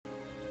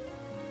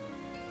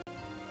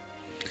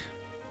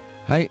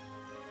はい、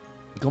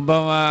こんば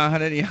んは、ハ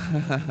レリア。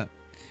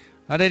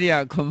ハレリ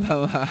ア、こんば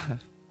んは。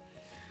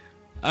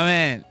ア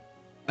メン。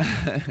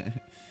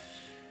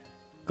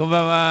こん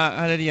ばんは、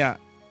ハレリア。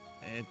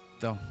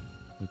こ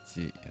っ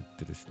ちやっ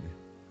てですね。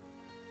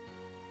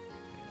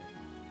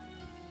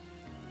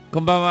こ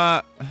んばん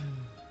は、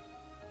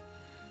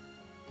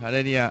ハ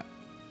レリア。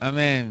ア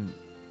メン。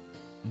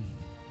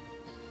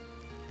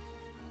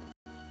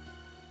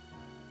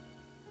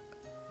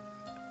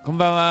こん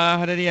ばんは、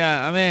ハレリ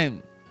ア。アメ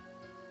ン。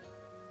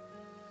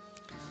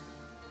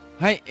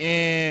はい、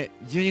12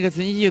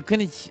月29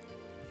日。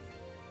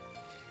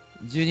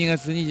12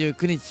月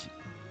29日。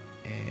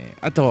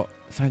あと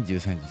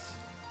33日。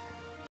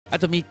あ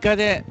と3日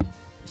で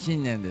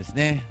新年です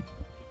ね。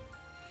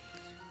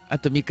あ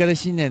と3日で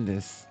新年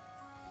です。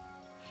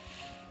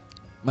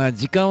まあ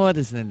時間は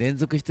ですね、連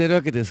続している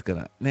わけですか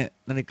らね、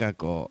何か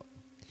こ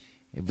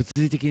う、物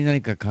理的に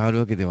何か変わる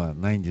わけでは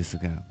ないんです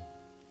が、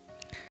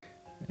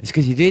し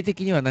かし霊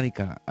的には何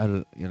かあ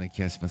るような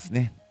気がします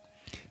ね。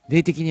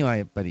霊的には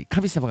やっぱり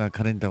神様が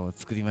カレンダーを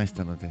作りまし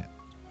たので、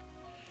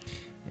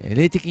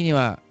霊的に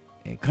は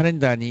カレン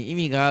ダーに意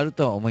味がある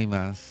と思い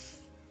ま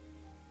す。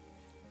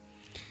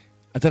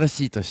新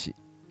しい年、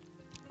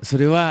そ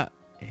れは、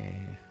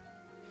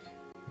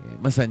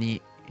まさ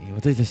に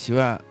私たち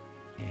は、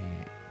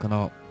こ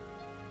の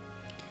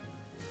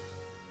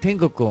天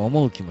国を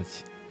思う気持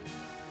ち、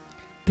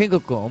天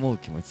国を思う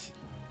気持ち、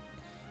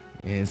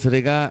そ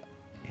れが、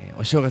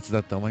お正月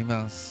だと思い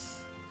ます。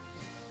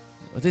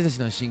私たち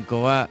の信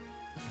仰は、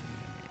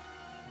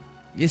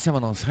イエス様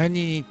の再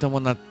臨に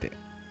伴って、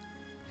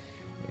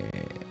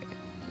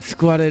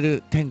救われ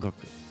る天国、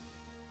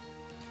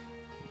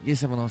イエ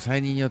ス様の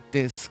再臨によっ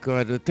て救わ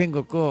れる天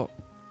国を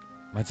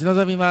待ち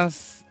望みま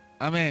す。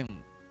アメ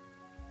ン。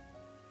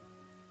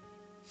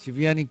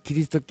渋谷にキ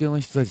リスト教の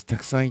人たちた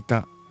くさんいた。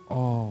あ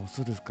あ、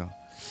そうですか。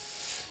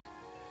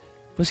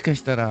もしか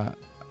したら、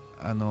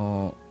あ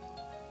の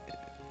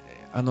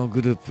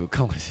グループ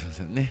かもしれま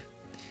せんね。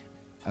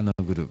あの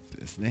グループ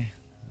ですね。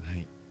は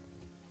い。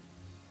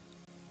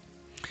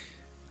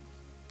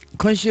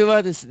今週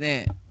はです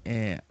ね、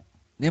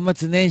年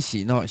末年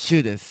始の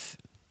週です。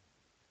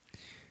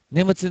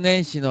年末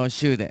年始の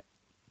週で、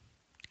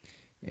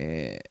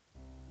え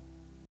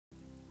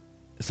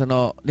そ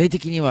の霊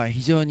的には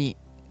非常に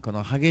こ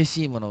の激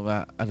しいもの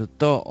がある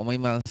と思い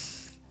ま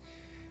す。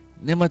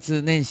年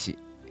末年始、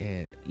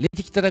霊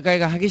的戦い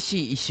が激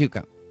しい1週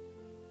間。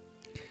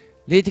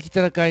霊的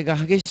戦いが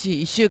激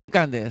しい1週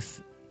間で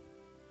す。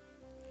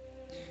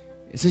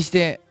そし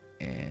て、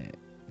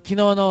昨日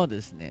の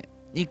ですね、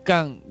日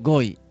韓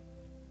合意。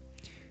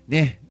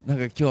ね、なん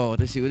か今日は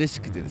私嬉し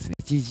くてですね、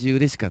一日中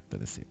嬉しかった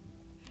ですよ。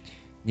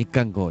日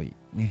韓合意。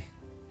ね。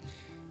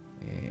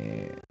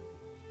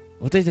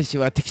私たち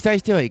は敵対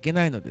してはいけ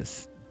ないので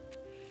す。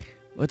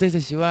私た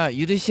ちは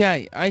許し合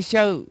い、愛し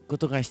合うこ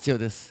とが必要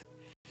です。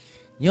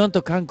日本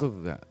と韓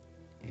国が、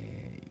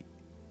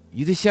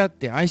許し合っ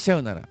て愛し合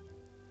うなら、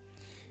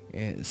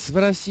素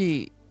晴ら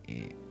し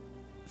い、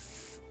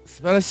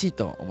素晴らしい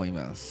と思い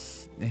ま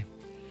す。ね。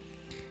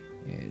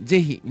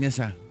ぜひ皆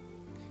さん、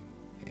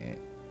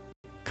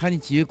韓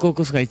日友好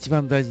こそが一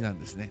番大事なん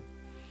ですね。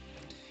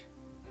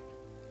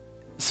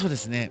そうで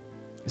すね。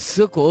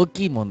すごく大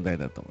きい問題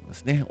だと思いま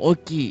すね。大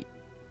き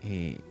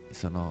い、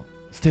その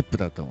ステップ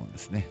だと思うんで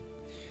すね。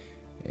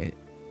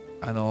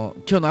今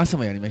日の朝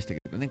もやりました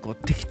けどね、こう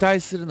敵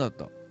対するの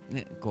と、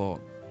ね、こ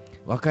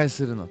う和解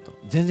するのと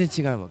全然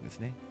違うわけです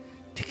ね。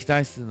敵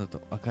対するの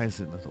と和解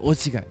するのと大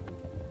違い。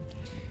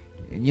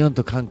日本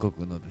と韓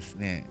国のです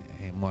ね、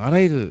もうあら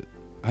ゆ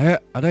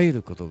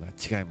ることが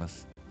違いま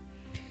す。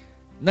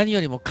何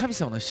よりも神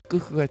様の祝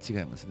福が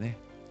違いますね。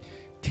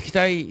敵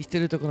対して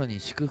いるところに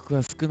祝福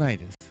は少ない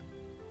です。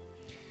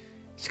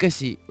しか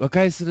し、和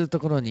解すると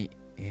ころに、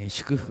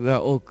祝福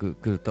が多く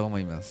来ると思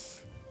いま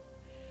す。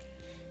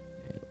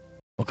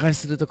和解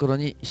するところ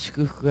に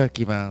祝福が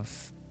来ま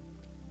す。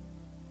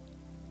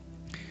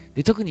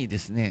で、特にで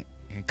すね、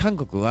韓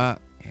国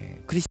は、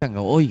クリスチャン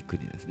が多い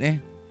国です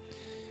ね。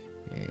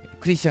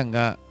クリスチャン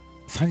が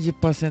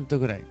30%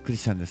ぐらいクリ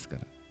スチャンですか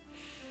ら。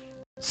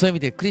そういう意味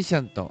でクリスチ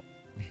ャンと、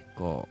ね、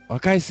こう和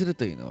解する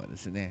というのはで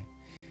すね、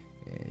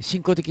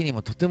信仰的に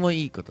もとても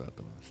いいことだ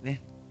と思います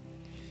ね。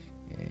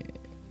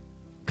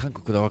韓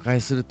国で和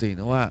解するという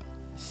のは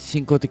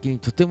信仰的に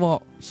とて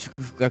も祝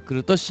福が来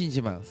ると信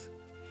じます。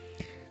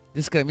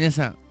ですから皆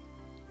さん、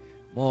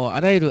もう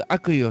あらゆる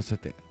悪意を捨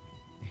てて、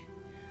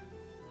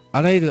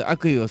あらゆる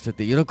悪意を捨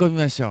てて喜び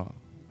ましょ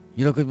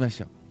う。喜びま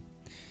しょう。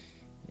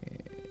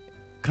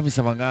神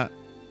様が、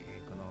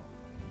こ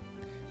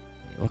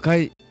の和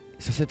解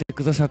させて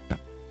くださった。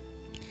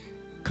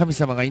神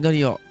様が祈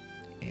りを、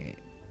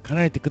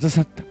叶えてくだ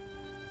さった。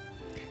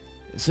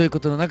そういうこ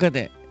との中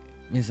で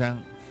皆さ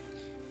ん、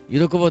喜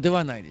ぼうで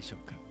はないでしょう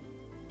か。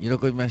喜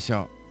びまし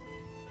ょう。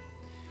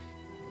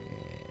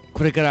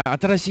これから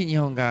新しい日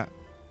本が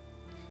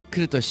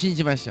来ると信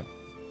じましょ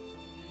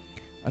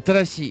う。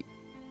新し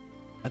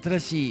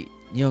い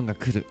日本が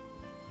来る。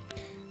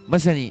ま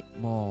さに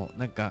もう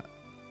なんか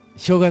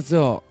正月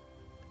を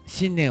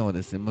新年を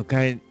ですね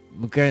迎え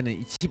迎えるの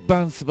に一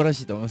番素晴ら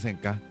しいと思いません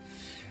か？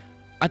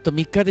あと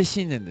3日で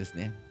新年です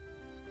ね。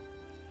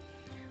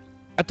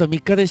あと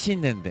3日で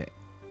新年で、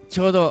ち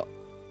ょうど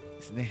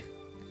ですね、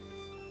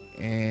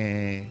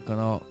こ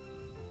の、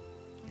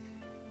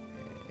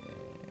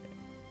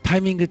タ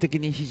イミング的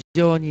に非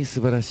常に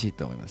素晴らしい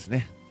と思います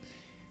ね。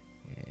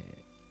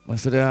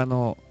それは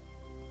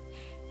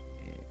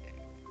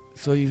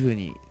そういうふう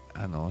に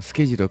ス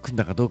ケジュールを組ん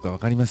だかどうか分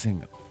かりません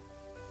が、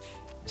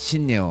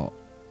新年を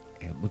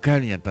迎え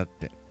るにあたっ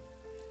て、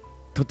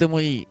とて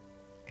もいい、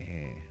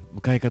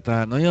迎え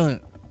方のよ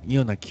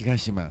うな気が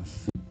しま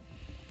す。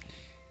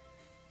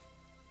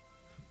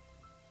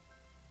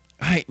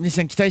はい、皆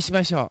さん期待し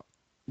ましょ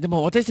う。で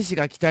も私たち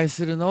が期待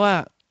するの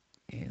は、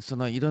そ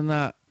のいろん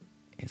な、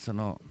そ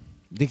の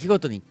出来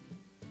事に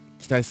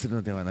期待する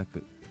のではな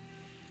く、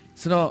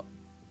その、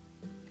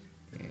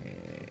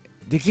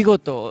出来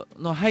事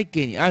の背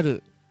景にあ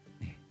る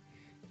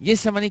イエ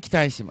ス様に期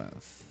待しま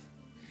す。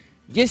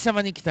イエス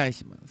様に期待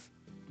します。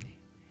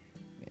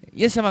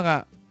イエス様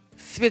が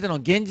全ての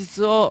現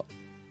実を、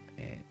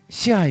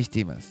支配して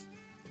います。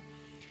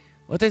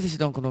私たち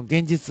のこの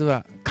現実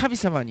は神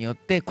様によっ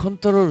てコン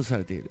トロールさ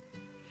れている。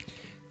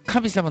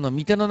神様の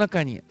御手の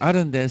中にあ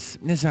るんです。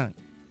皆さん、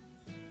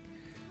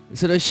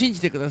それを信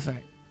じてくださ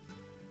い。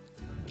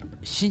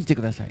信じて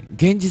ください。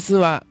現実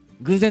は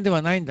偶然で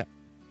はないんだ。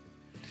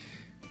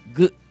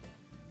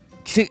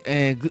奇跡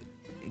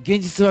現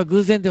実は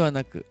偶然では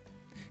なく、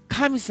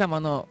神様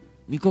の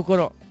御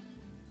心、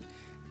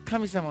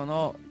神様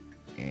の、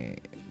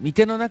御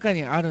手の中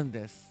にあるん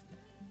です。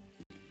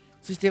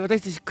そして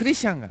私たちクリ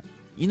スチャンが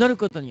祈る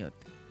ことによっ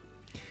て、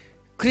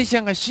クリスチ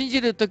ャンが信じ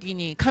るとき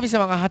に神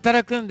様が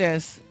働くんで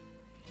す。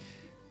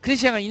クリ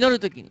スチャンが祈る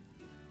ときに、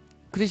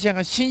クリスチャン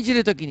が信じ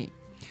るときに、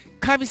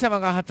神様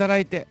が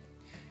働いて、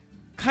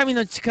神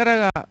の力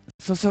が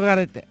注が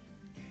れて、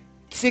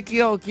奇跡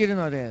が起きる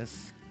ので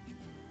す。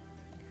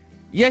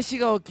癒し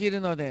が起きる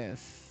ので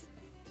す。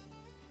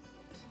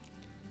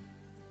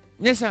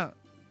皆さん、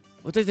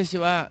私たち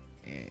は、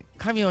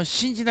神を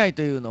信じない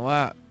というの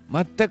は、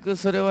全く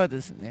それは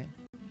ですね、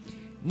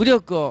無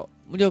力を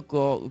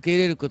受け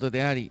入れること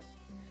であり、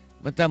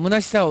また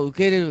虚しさを受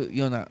け入れる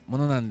ようなも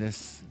のなんで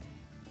す。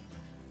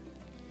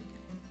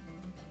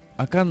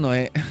あかんの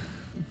絵、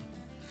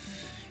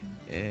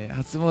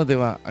初詣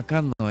はあ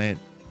かんの絵、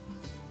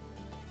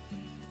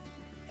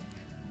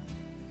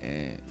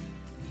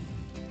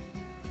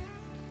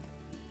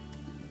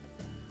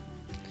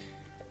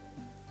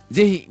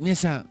ぜひ皆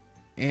さん、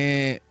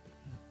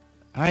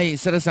はい、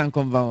サラさん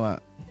こんばん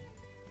は。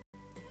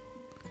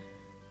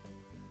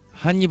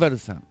ハンニバル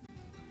さん。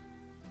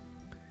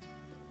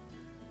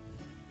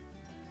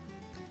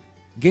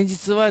現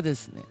実はで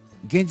すね、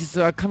現実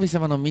は神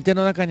様の御手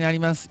の中にあり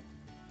ます。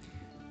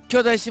兄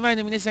弟姉妹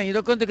の皆さん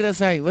喜んでくだ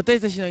さい。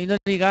私たちの祈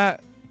りが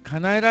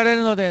叶えられ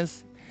るので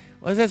す。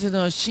私たち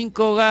の信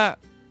仰が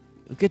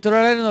受け取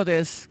られるの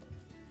です。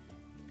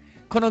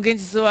この現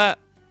実は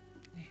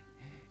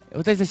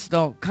私たち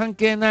と関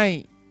係な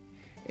い、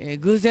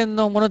偶然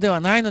のもので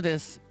はないので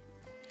す。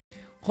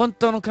本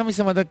当の神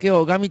様だけ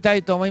を拝みた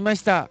いと思いま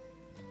した。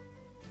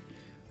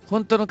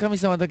本当の神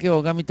様だけを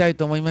拝みたい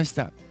と思いまし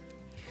た。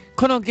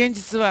この現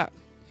実は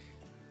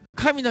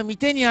神の御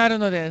手にある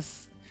ので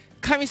す。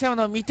神様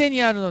の御手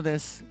にあるので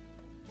す。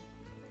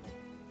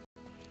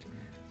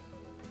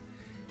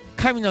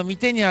神の御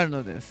手にある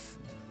のです。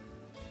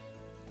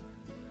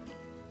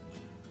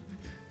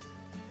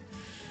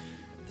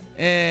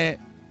ぜ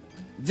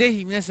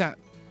ひ皆さん、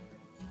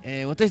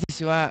私た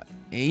ちは、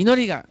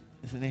祈りが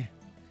ですね、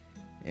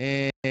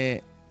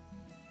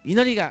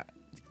祈りが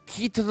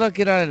聞き届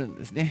けられるん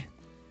ですね。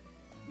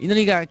祈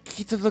りが聞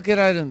き届け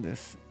られるんで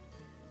す。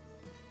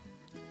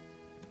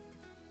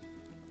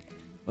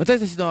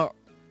私たちの、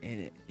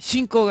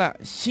信仰が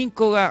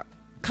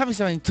神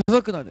様に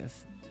届くので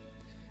す。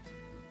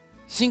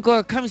信仰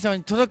が神様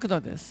に届くの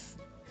です。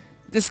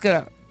ですか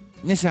ら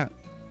皆さん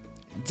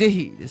ぜ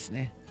ひです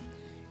ね、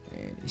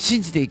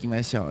信じていき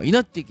ましょう。祈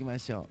っていきま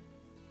しょ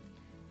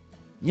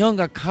う。日本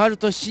が変わる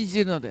と信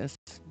じるのです。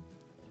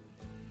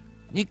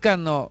日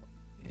韓の、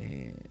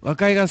和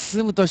解が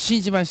進むと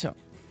信じましょう。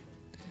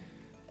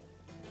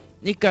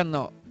日韓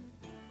の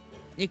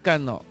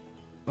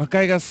和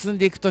解が進ん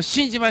でいくと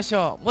信じまし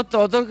ょう。もっ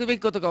と驚くべ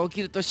きことが起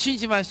きると信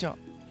じましょ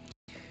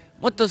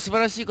う。もっと素晴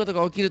らしいこと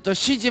が起きると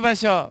信じま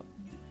しょ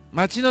う。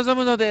待ち望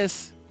むので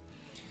す。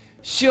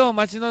主を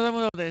待ち望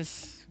むので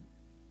す。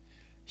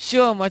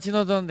主を待ち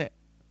望んで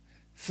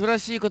素晴ら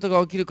しいこと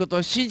が起きること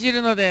を信じ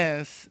るの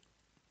です。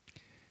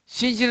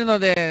信じるの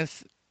で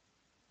す。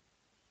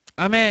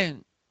アメ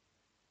ン。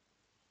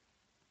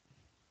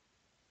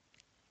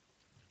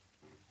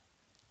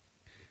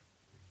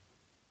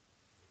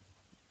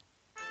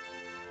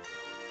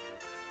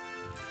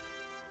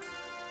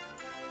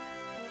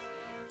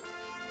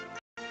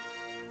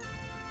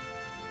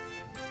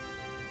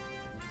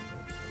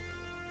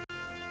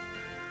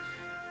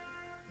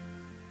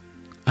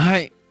は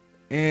い、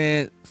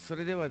そ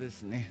れではで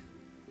すね、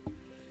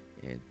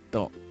えーっ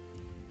と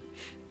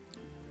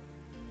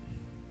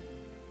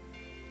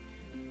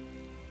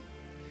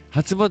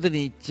初詣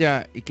に行っち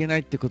ゃいけない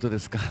ってことで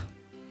すか。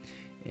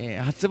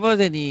初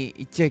詣に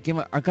行っちゃ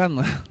あかん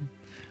の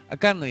あ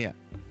かんのや。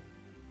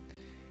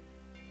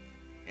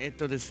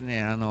です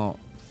ね、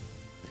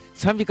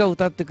賛美歌を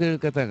歌ってくれる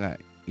方が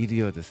いる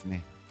ようです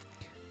ね。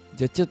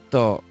じゃあちょっ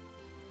と、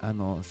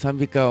賛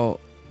美歌を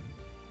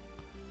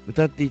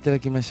歌っていただ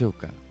きましょう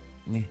か。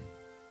ね。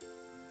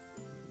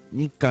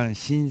日韓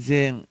親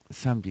善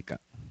賛美歌。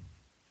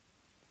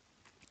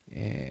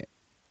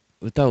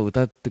歌を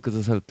歌ってく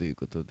ださるという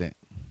ことで。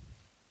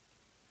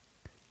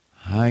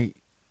はい。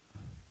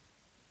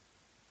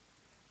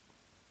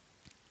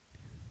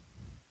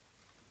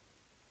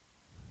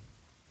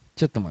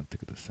ちょっと待って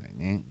ください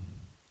ね。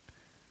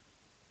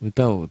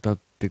歌を歌っ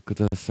てく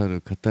ださる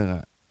方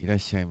がいらっ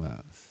しゃい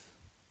ます。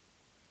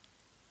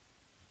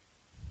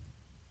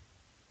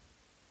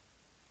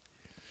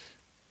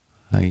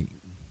はい。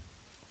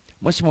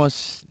もしも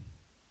し。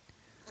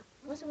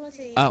もしも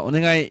し。お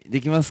願い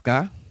できます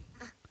か？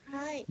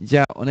はい。じ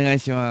ゃあ、お願い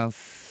しま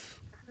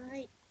す。は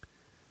い。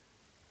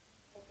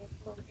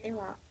で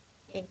は、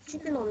地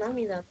図の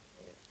涙っ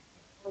てい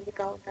うお時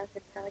間を歌わせ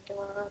ていただき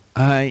ます。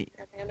はい。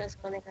よろし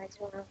くお願いし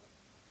ます。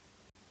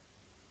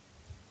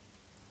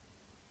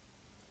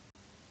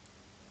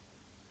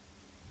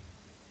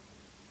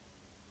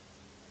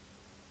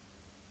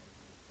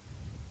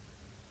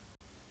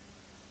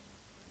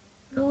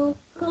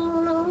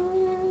心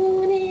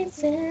に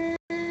迫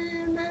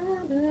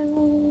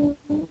る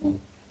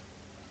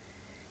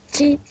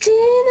父の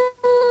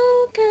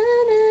悲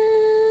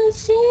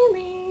しみ、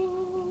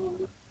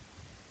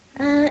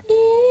愛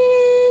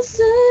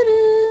す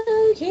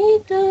る一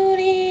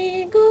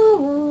人子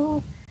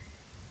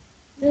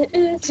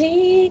十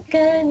字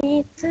架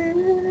につ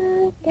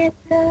け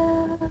た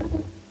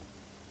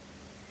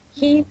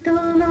人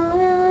の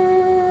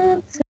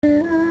罪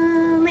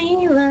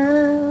は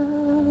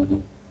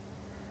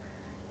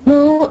燃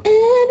え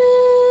る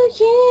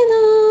火の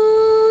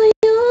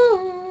よ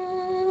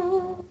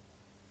う、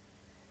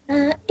愛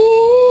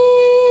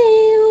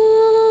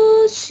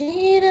を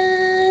知ら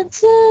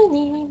ず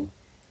に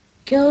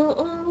今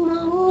日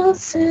も過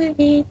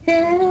ぎて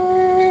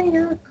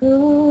ゆく。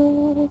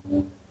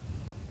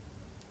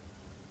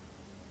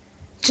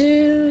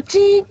十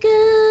字架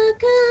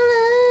か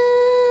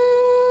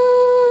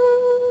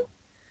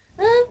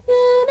ら溢れ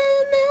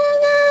流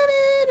れ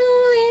る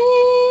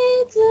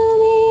泉、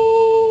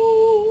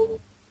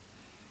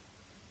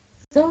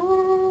そ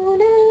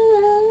れは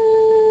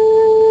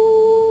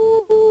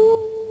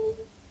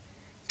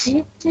父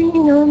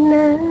の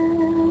涙。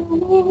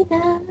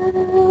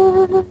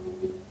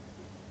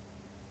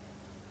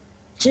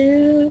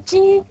十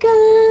字架から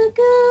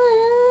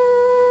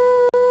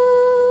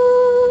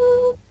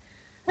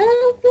溢れ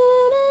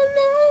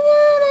流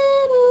れ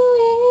る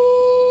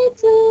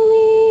泉、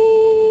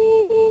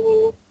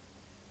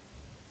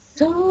そ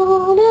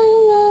れ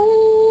は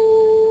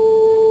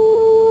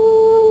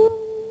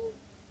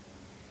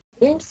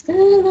イエス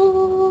の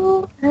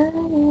愛。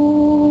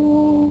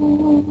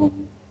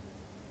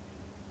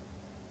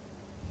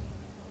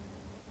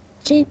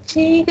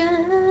父が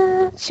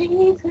静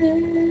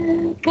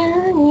か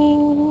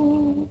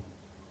に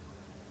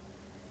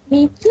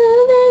見つめ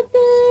て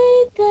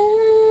いた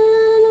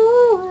の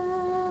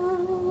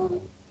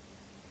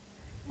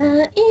は、愛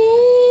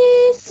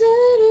する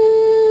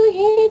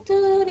一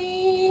人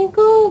子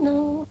の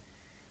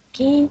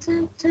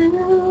傷つ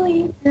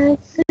いた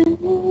姿、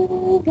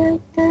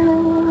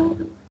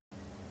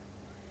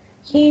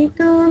人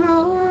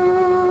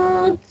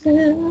の罪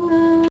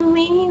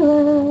は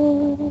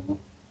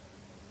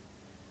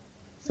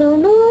その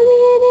身に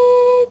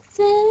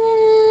背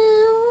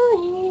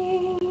負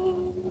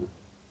い、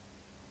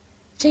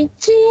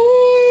父よ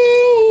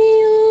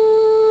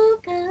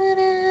から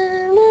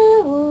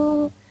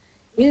を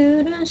許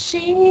し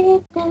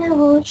て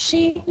ほ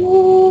しい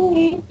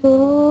と、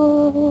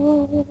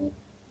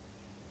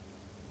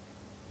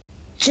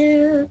十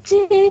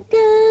字架が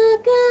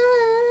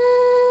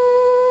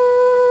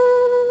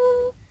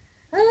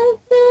溢れ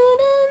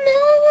流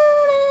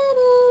れる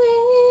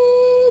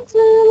泉、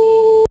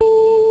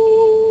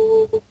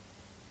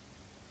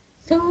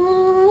それ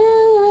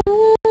は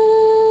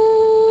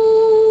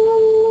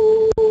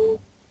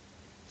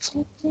父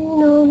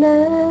の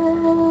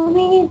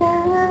涙。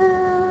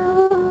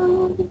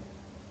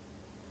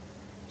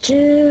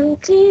十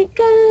字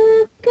架が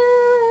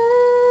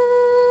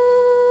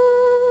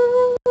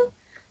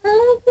溢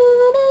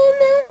れ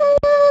流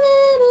れ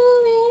る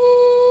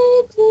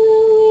泉、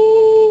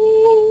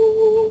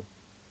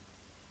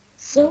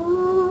そ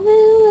れ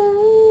は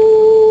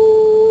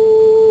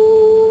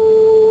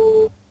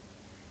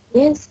イエ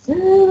ス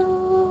の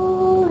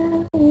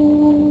愛。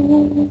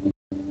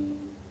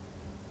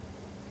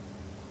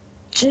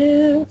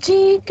十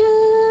字架が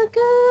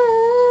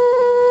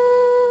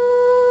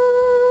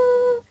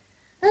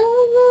溢れ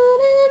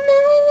流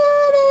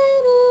れ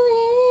る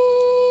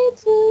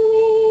泉、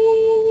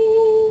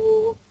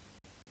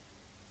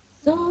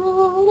そ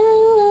れ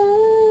は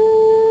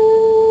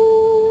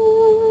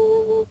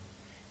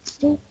父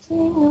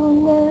の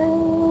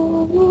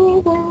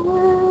涙。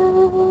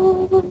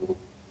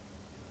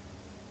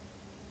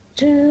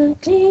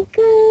時間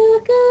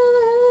が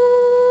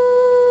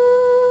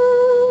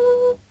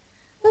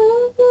溢れ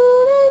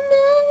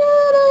流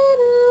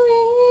れ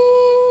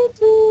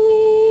る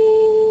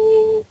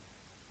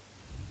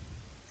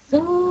エそ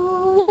れは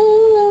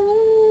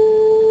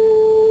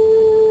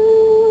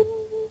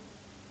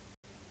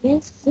イ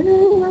エス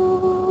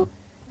の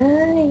愛。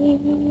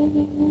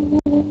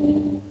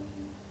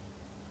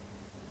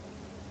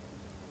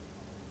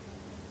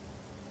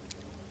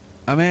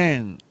アメ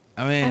ン。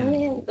アメン。ア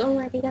メン。どう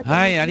もありがとうございました。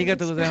はい、ありが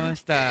とうございま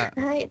した。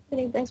はい、失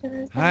礼いたし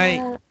ました。はい、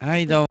は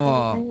い、どう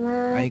も。ありがとうございま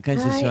す。はい、感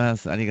謝しま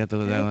す。ありがとう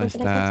ございましこ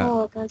ちら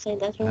こた。そ感謝い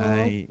たします。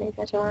はい、失礼い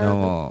たします。どう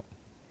も。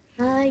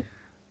はい、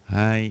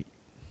はい、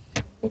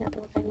ありがと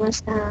うございま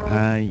した。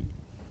はい。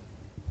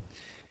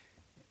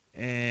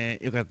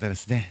よかったで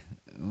すね。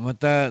ま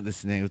たで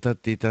すね、歌っ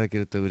ていただけ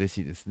ると嬉し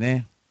いです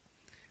ね。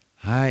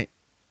はい。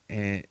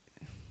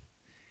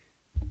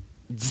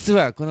実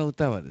はこの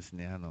歌はです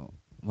ね、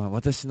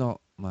私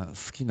の、好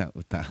きな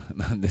歌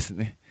なんです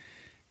ね。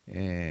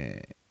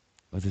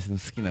私の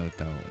好きな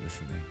歌をで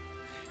すね、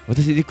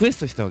私リクエス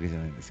トしたわけじゃ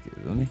ないんですけれ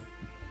どね、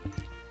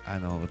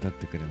歌っ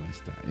てくれま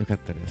した。よかっ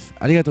たです。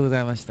ありがとうござ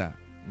いました。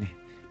ね、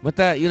ま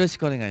たよろし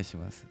くお願いし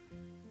ます。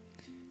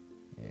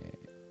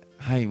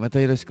はい、また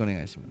よろしくお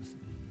願いします。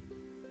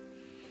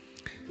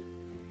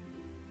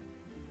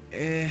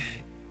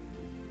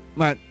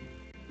まあ、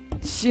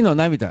父の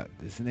涙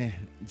です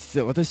ね。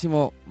実は私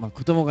も、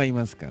子供がい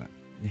ますから、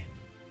ね。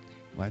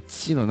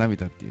父の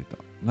涙っていうと、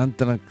なん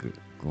となく、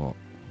こ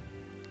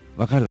う、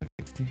わかるわ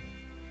けですね。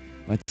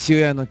父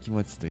親の気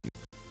持ちという、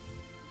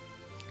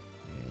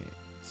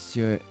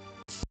父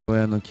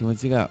親の気持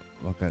ちが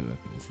わかるわ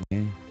けです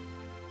ね。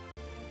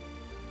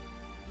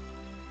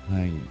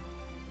はい。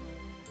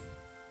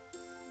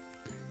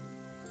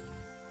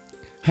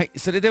はい、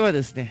それでは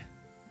ですね、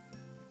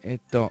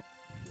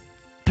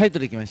タイト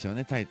ルいきましょう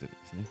ね、タイトルで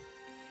すね。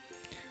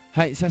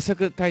はい、早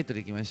速タイトル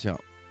いきましょう。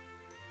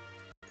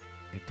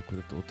こ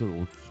れと音が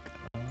大きいか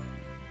な。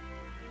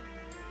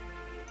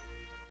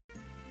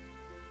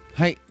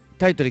はい、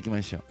タイトルいき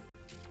ましょう。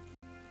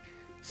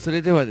そ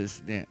れではで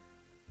すね、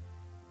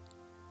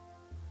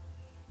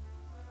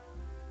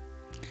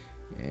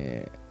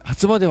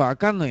初詣はあ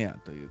かんのや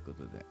というこ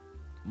とで、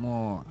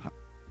も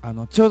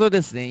う、ちょうど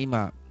ですね、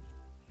今、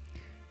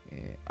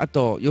あ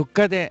と4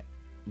日で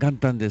元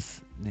旦で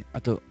す。ね、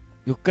あと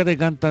4日で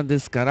元旦で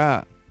すか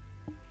ら、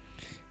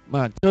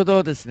ちょう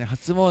どですね、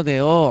初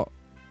詣を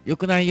良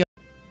くないよ、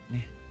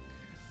ね、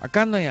あ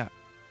かんのや、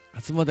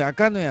初詣あ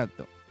かんのや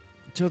と、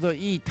ちょうど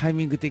いいタイ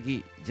ミング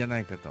的じゃな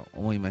いかと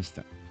思いまし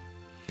た。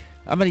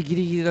あまりギ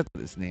リギリだと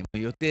ですね、もう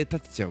予定立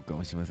てちゃうか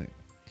もしれません。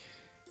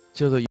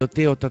ちょうど予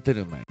定を立て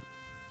る前に。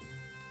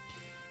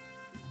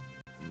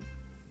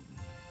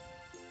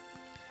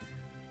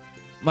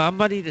あん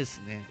まりで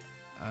すね、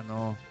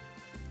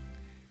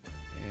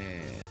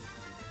え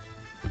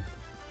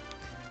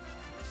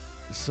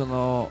そ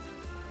の、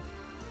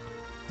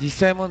実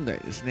際問題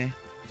ですね。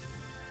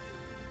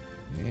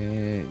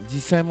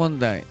実際問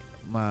題、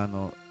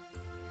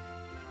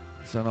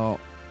その、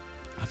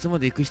初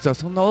詣行く人は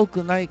そんな多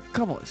くない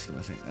かもしれ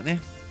ませんがね。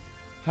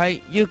は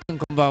い、ゆうくん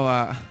こんばん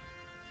は。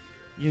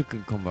ゆうく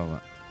んこんばん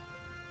は。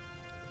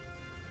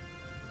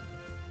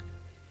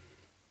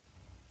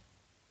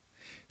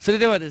それ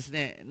ではです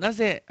ね、な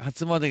ぜ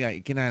初詣が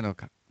いけないの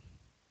か。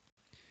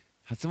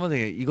初詣が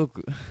いご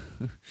く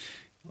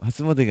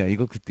初詣がい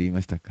ごくって言い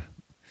ましたか。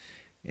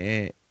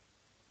え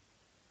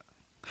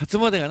初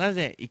詣がな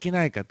ぜいけ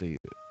ないかとい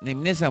う、ね、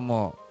皆さん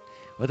も、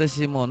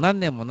私もう何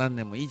年も何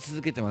年も言い続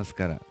けてます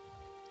から、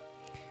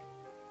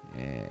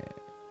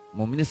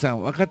もう皆さ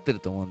ん分かってる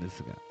と思うんで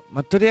す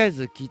が、とりあえ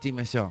ず聞いてみ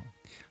ましょう。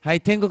は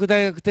い、天国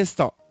大学テス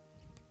ト。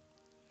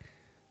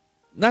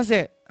な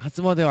ぜ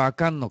初詣はあ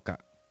かんのか。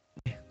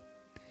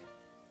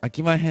飽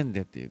きまへん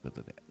でというこ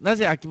とで。な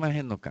ぜ飽きま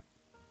へんのか。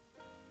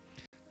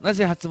な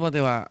ぜ初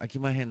詣は飽き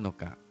まへんの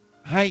か。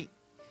はい。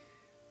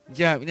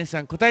じゃあ皆さ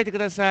ん答えてく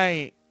ださ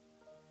い。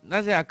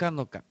なぜあかん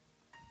のか。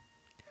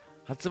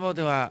初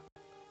詣は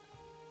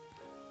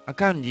あ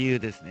かん理由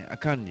ですね。あ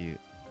かん理由。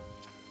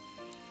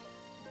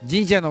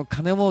神社の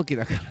金儲け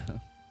だから。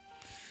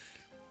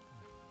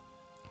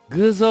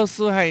偶像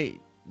崇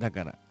拝だ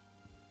から。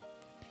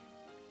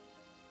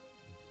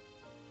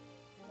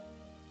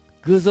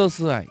偶像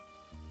崇拝。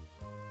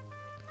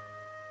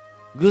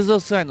偶像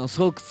崇拝の巣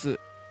窟。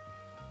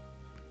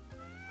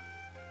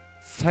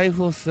財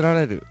布をすら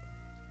れる。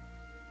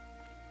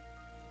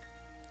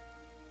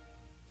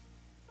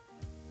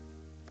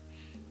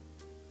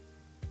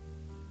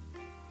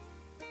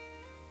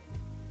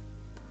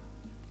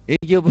営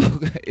業妨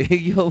害。営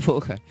業妨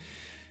害。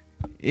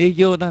営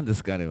業なんで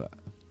すか、あれは。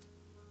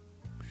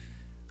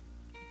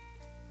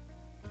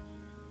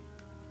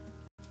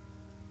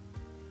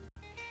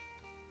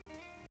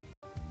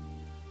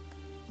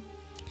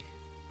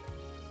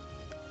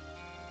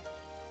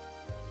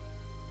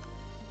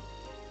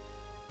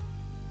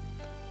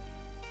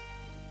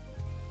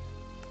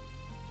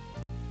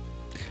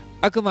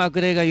悪魔悪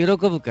霊が喜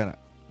ぶから。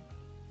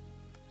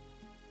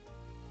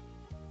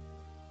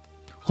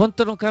本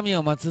当の神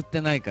を祀っ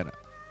てないから。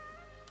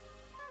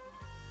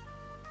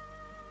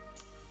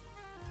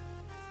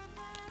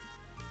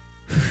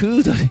フ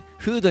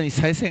ードに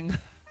賽銭が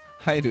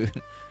入る。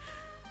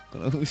こ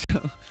の後ろ、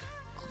こ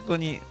こ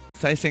に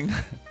賽銭が、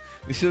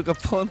後ろが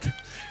ポンと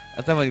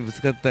頭にぶつ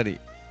かったり。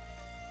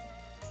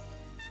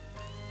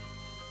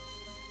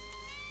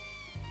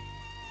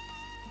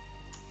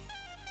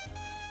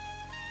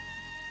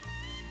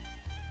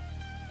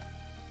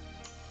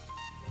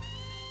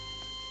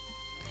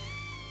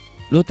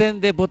露店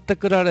でぼった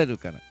くられる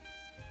から。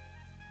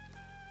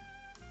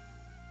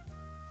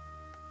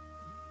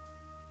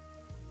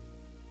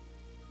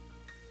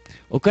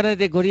お金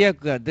でご利益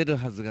が出る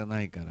はずが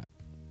ないから。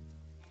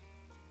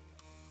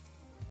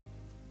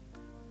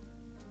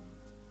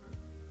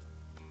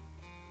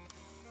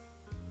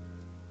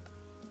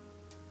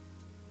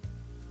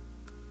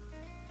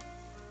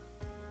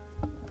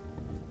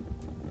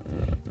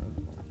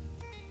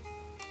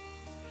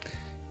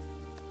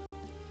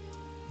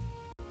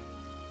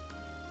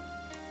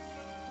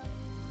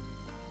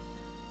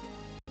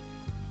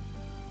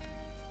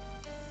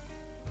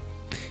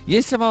イ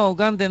エス様は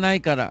拝んでな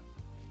いから。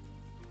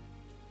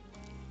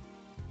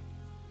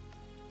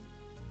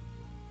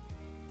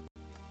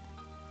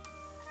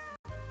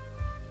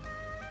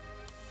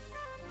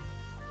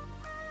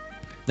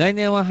来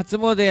年は初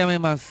詣やめ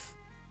ます。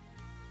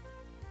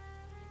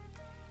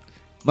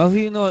真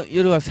冬の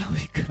夜は寒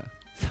いから。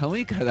寒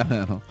いからダメ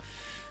なの？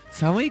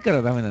寒いか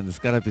らダメなんで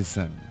すか、ラピス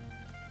さん。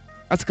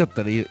暑かっ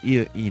たらいい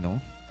の？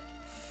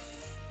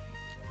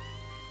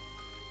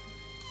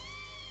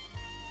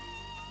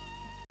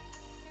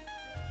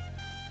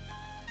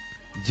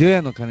除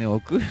夜の鐘を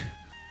置く。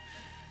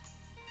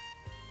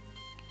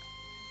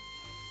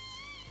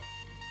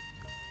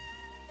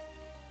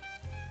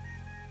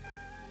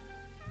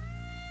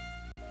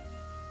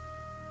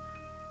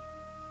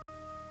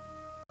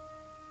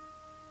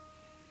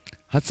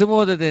初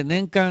詣で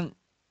年間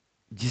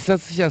自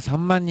殺者3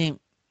万人。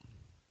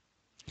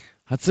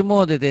初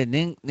詣で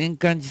年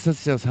間自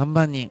殺者3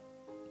万人。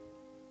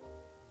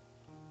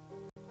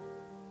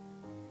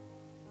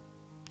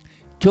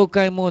教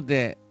会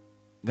詣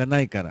がな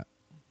いから。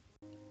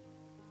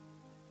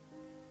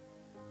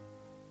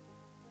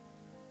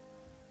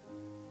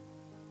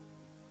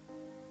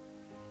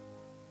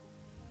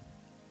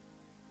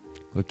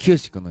これ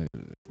清子の夜で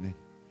すね。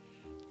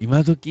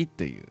今時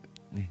という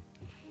ね。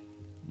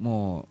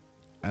も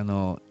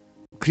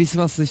うクリス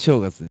マス正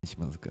月にし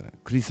ますから。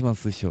クリスマ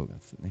ス正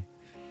月ね。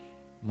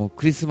もう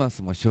クリスマ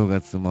スも正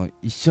月も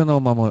一緒の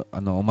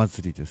お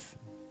祭りです。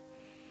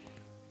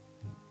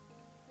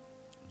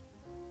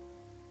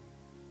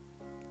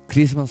ク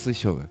リスマス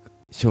正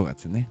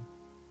月ね。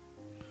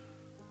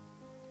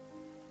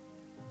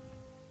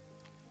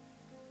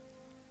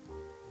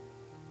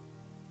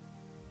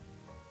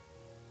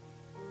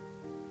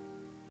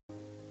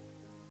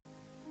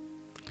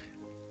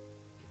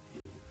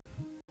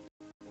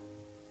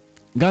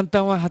元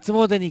旦は初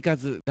詣に行か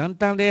ず、元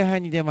旦礼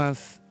拝に出ま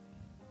す。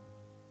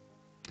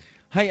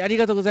はい、あり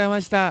がとうござい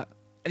ました。あ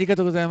りが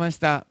とうございまし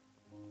た。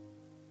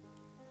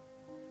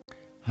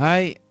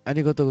はい、あ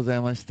りがとうござ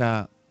いまし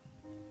た。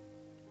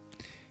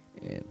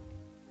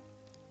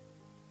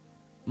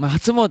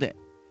初詣、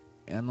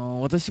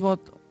私も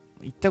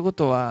行ったこ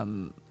とは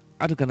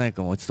あるかない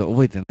かもちょっと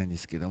覚えてないんで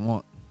すけど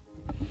も、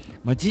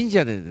神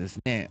社でです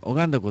ね、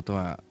拝んだこと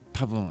は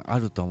多分あ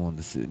ると思うん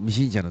です。未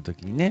信者の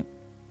時にね。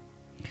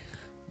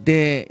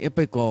で、やっ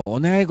ぱりこう、お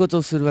願い事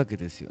をするわけ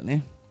ですよ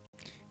ね。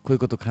こういう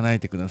こと叶え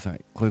てくださ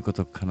い。こういうこ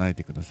と叶え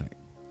てください。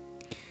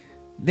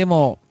で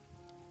も、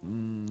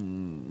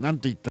なん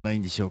と言ったらいい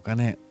んでしょうか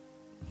ね。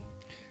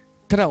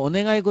ただお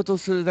願い事を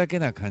するだけ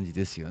な感じ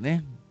ですよ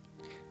ね。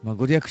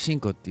ご利益信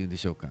仰っていうんで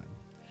しょうか。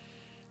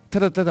た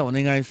だただお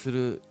願いす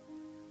る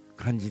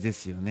感じで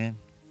すよね。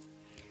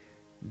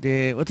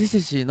で、私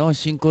たちの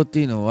信仰って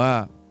いうの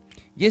は、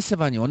イエス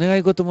様にお願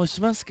い事も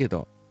しますけ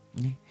ど、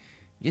ね、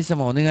イエス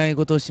様お願い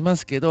事をしま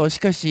すけど、し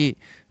かし、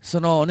そ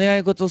のお願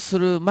い事をす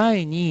る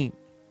前に、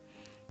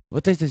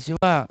私たち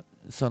は、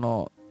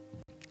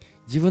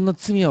自分の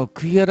罪を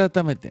悔い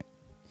改めて、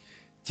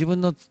自分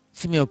の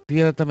罪を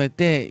悔い改め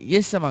て、イ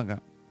エス様が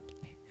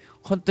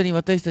本当に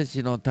私た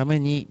ちのた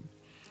めに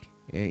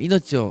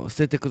命を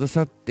捨ててくだ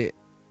さって、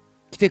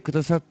来てく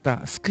ださっ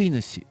た救い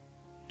主、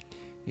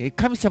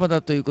神様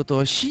だということ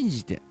を信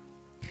じて、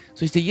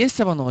そしてイエス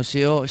様の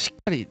教えをし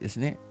っかりです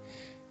ね、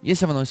イエ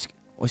ス様の教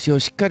えを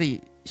しっか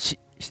り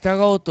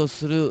従おうと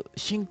する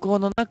信仰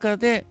の中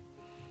で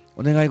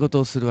お願い事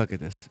をするわけ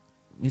です。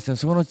皆さん、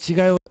そこの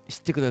違いを知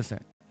ってくださ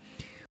い。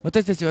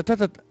私たちはた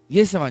だイ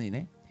エス様に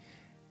ね、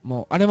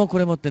もうあれもこ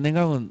れもって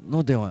願う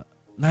のでは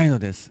ないの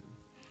です。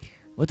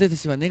私た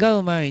ちは願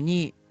う前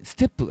にス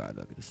テップがある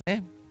わけです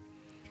ね。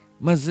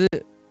まず、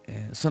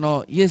そ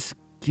のイエス・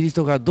キリス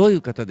トがどうい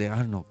う方で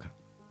あるのか、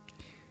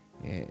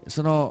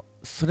そ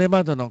れ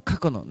までの過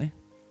去のね、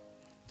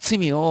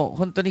罪を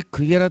本当に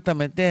悔い改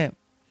めて、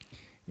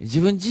自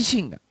分自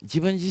身が、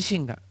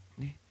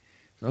ね、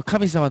その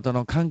神様と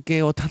の関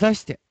係を正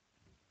して、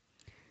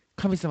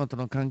神様と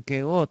の関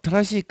係を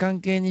正しい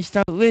関係にし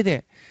た上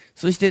で、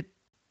そして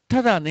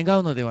ただ願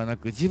うのではな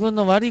く、自分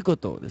の悪いこ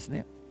とをです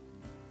ね、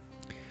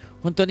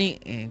本当に、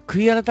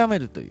悔い改め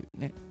るという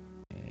ね、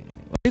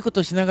悪いこと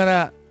をしなが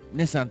ら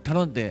皆さん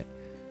頼んで、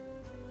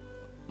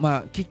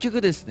結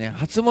局ですね、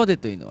初詣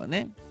というのは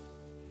ね、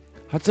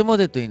初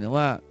詣というの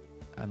は、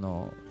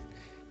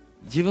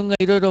自分が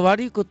いろいろ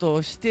悪いこと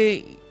をし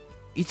て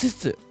いつ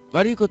つ、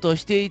悪いことを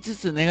していつ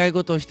つ願い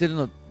事をしている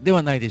ので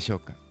はないでしょう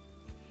か。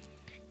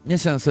皆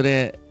さんそ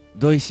れ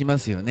同意しま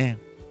すよね。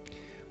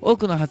多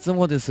くの初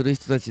詣する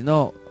人たち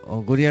の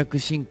ご利益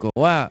信仰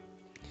は、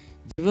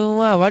自分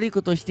は悪い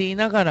ことをしてい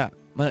ながら、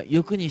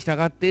欲に従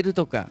っている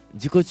とか、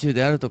自己中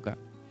であるとか、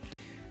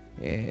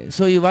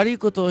そういう悪い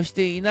ことをし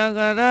ていな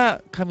が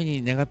ら神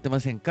に願って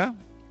ませんか？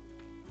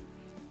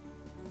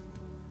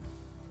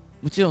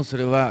もちろんそ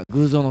れは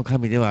偶像の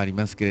神ではあり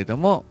ますけれど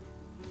も、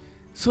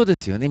そうで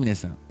すよね、皆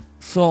さん。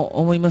そう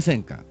思いませ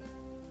んか？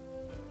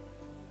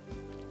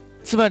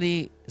つま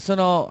り、そ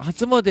の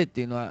初詣っ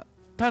ていうのは、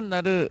単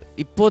なる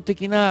一方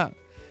的な、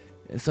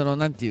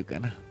なんていうか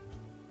な、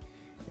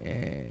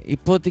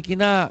一方的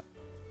な、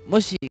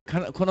もし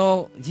こ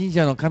の神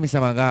社の神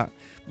様が、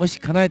もし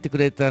叶えてく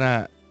れた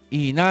ら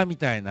いいな、み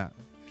たいな、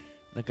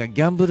なんか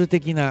ギャンブル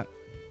的な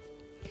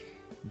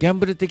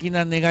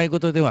願い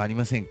事ではあり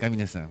ませんか、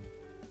皆さん。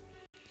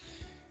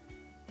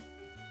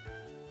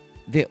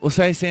で、お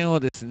賽銭を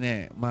です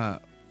ね、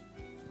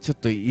ちょっ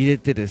と入れ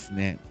てです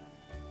ね、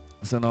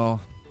そ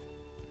の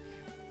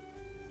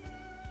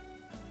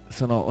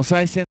お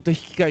賽銭と引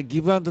き換え、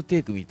ギブアンドテ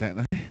イクみたい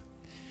なね、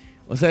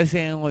お賽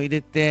銭を入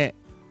れて、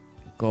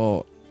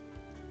こ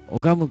う、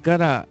拝むか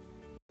ら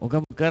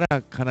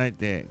叶え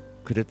て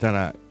くれた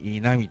らい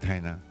いな、みた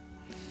いな。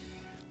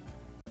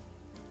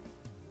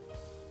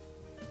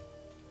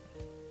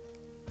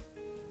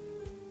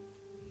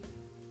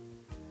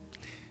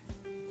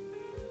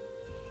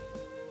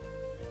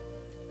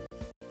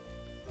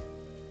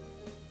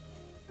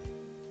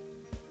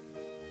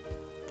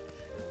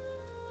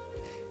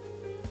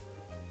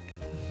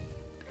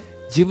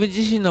自分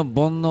自身の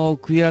煩悩を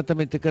悔い改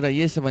めてから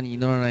イエス様に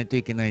祈らないと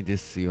いけないで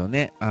すよ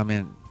ね。アーメ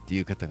ンってい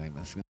う方がい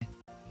ますね。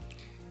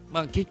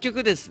結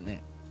局です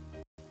ね、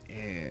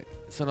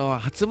その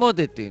初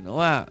詣っていうの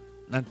は、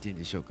なんて言うん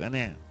でしょうか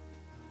ね。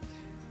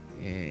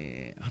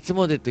初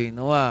詣という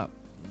のは、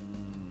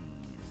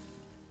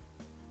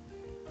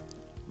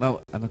キ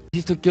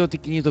リスト教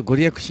的に言うとご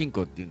利益信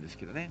仰って言うんです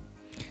けどね。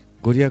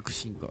ご利益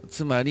信仰。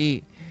つま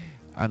り、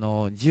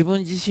自分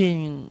自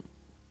身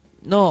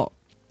の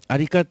あ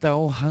り方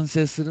を反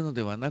省するの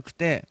ではなく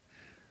て、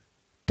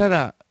た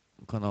だ、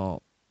こ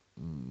の、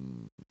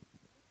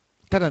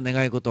ただ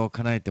願い事を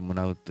叶えても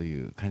らうと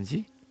いう感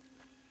じ。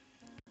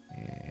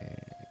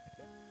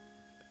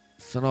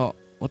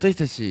私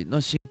たちの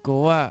信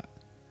仰は、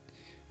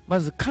ま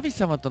ず神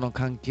様との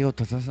関係を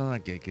立たさな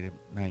きゃいけ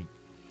ない。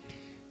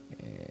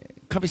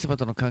神様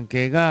との関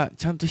係が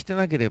ちゃんとして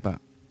なけれ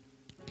ば、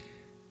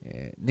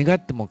願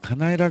っても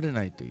叶えられ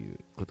ないという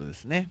ことで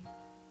すね。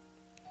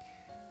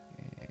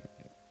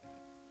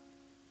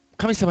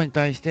神様に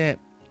対して、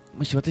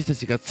もし私た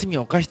ちが罪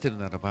を犯している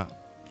ならば、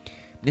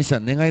皆さ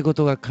ん願い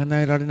事が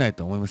叶えられない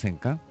と思いません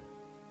か？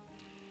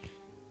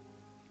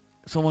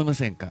そう思いま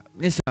せんか？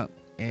皆さん、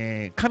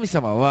神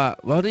様は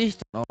悪い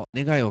人の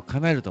願いを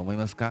叶えると思い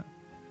ますか？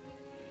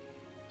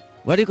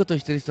悪いことを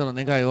している人の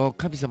願いを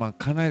神様は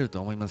叶えると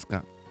思います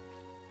か？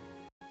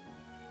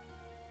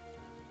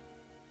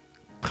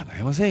叶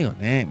えませんよ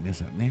ね、皆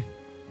さんね。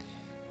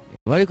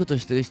悪いことを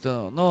している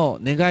人の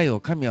願い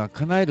を神は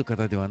叶える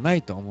方ではな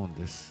いと思うん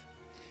です。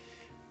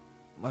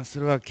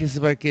それはケース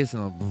バイケース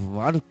の部分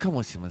もあるか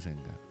もしれません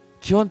が、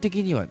基本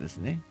的にはです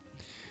ね、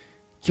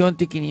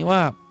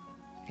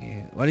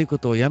悪いこ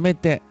とをやめ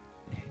て、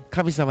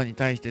神様に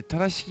対して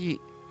正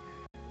し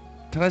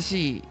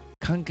い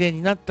関係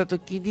になったと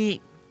き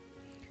に、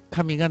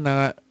神が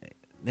願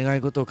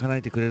い事を叶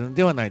えてくれるの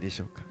ではないで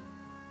しょうか。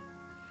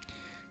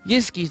イ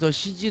エス・キリストを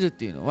信じるっ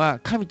ていうのは、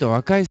神と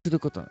和解する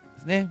ことなんで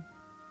すね。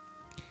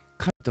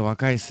神と和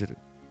解する。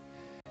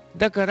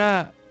だか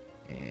ら、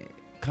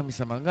神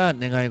様が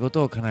願い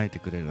事を叶えて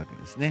くれるわけ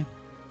ですね。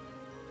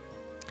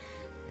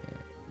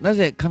な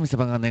ぜ神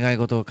様が願い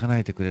事を叶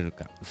えてくれる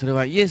か。それ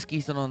はイエス・キ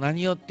リストの名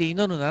によって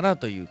祈るなら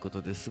というこ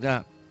とです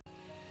が、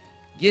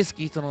イエス・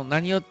キリストの名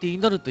によって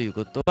祈るという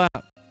ことは、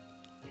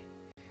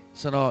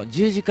その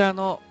十字架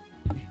の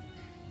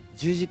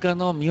御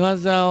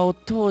業を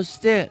通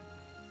して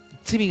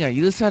罪が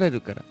許され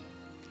るから。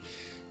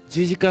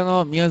十字架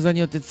の御業に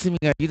よって罪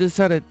が許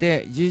され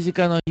て、十字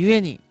架のゆ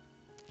えに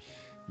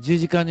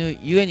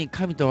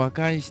神と和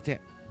解し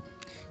て、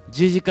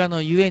十字架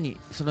のゆえに、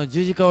その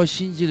十字架を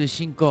信じる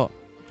信仰、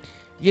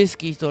イエス・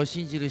キリストを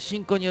信じる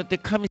信仰によって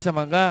神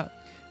様が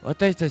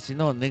私たち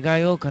の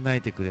願いを叶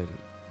えてくれる。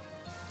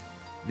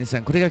皆さ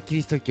ん、これがキ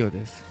リスト教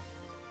です。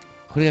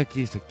これがキ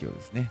リスト教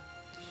ですね。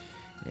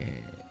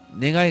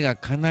願いが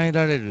叶え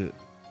られる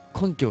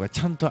根拠が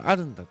ちゃんとあ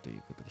るんだとい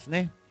うことです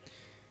ね。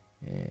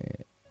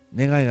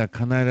願いが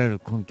叶えられ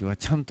る根拠が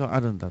ちゃんとあ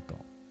るんだと。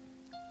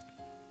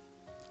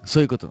そ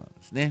ういうことなんで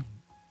すね。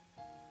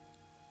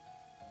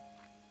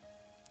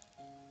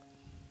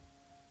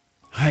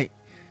はい。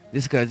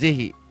ですからぜ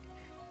ひ、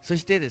そ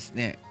してです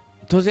ね、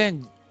当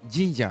然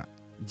神社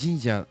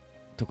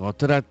とかお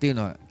寺っていう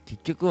のは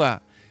結局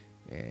は、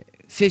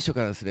聖書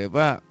からすれ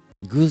ば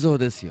偶像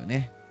ですよ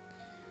ね。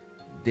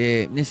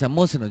で、皆さん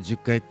モーセの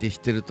10回って知っ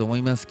てると思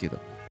いますけど、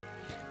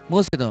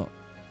モーセの、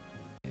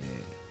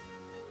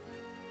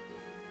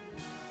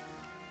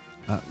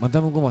マ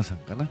ダム・ゴマさん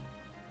かな、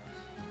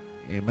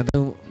マダ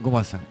ム・ゴ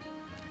マさん、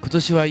今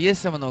年はイエ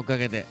ス様のおか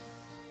げで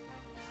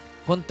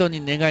本当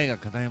に願いが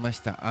叶いまし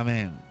た。ア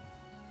メン。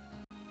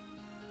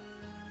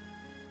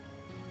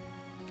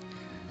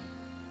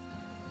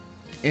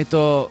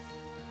と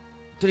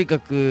にか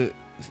く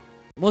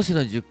モーセ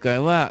の10回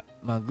は、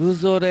偶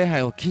像礼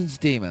拝を禁じ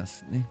ていま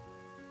すね。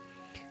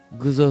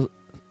偶像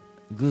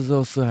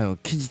崇拝を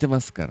禁じてま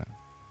すから。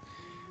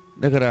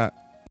だから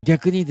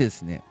逆にで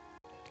すね、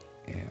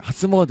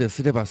初詣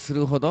すればす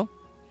るほど、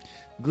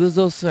偶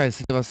像崇拝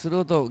すればする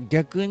ほど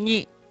逆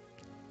に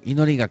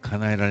祈りが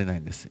叶えられな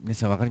いんです。皆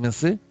さんわかりま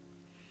す？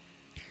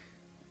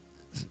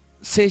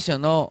聖書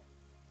の、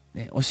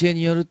教え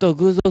によると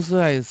偶像崇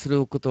拝す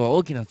ることは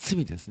大きな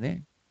罪です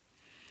ね。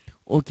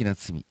大きな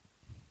罪。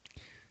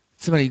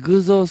つまり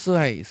偶像崇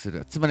拝す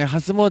る。つまり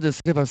初詣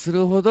すればす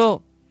るほ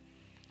ど、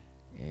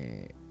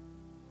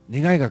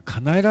願いが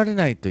叶えられ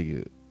ないとい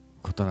う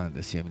ことなん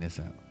ですよ、皆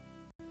さん。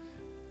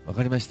わ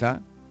かりまし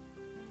た？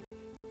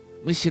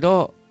むし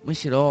ろ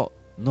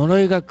呪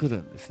いが来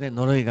るんですね。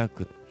呪いが来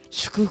る。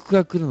祝福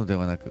が来るので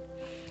はなく、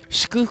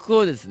祝福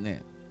を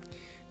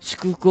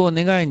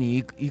願いに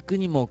行く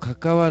にもか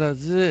かわら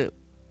ず、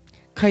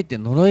かえって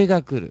呪い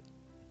が来る。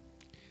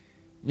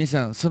皆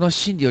さん、その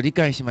真理を理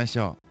解しまし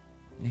ょ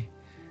う。ね、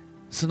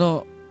そ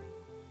の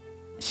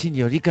真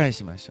理を理解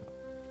しましょう。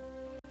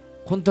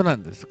本当な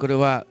んです。これ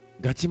は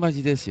ガチマ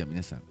ジですよ、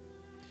皆さん。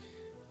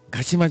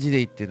ガチマジで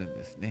言ってるん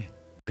ですね。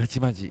ガチ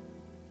マジ。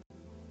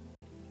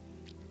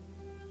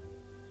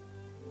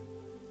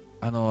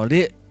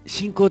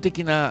信仰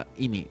的な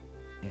意味、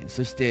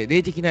そして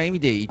霊的な意味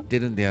で言って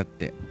るんであっ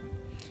て、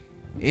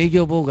営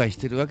業妨害し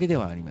てるわけで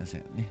はありませ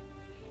んね。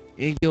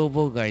営業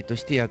妨害と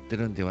してやって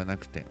るんではな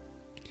くて、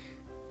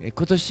今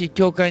年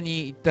教会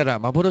に行ったら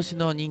幻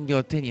の人形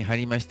を手に入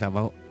りました、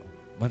マ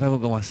ダム・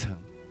ゴマさん。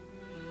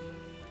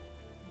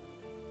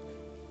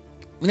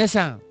皆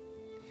さん、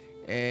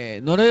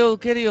呪いを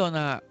受けるよう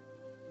な、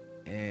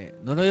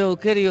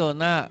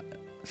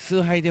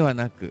崇拝では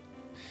なく、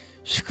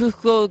祝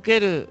福を受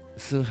ける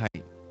崇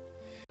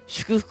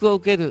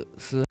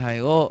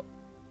拝を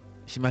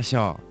しまし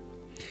ょう。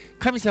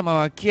神様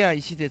は木や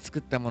石で作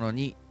ったもの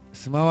に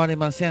住まわれ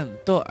ません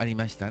とあり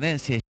ましたね、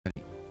聖書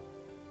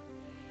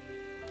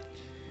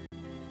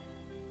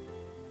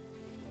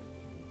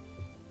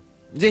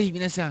に。ぜひ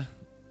皆さん、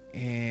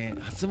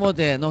初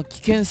詣の危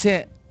険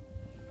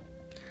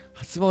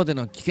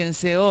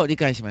性を理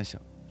解しましょ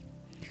う。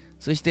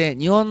そして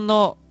日本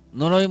の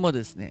呪いも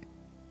ですね、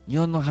日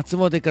本の初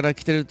詣から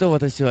来てると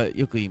私は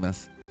よく言いま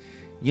す。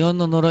日本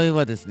の呪い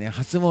はですね、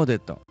初詣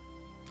と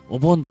お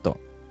盆と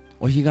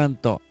お彼岸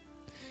と、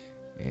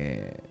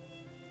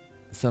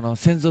その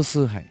先祖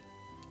崇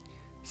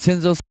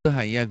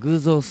拝や偶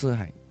像崇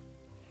拝、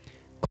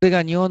これ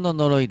が日本の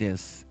呪いで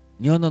す。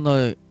日本の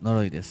呪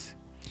いです。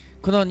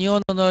この日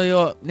本の呪い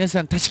を皆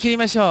さん断ち切り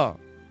ましょ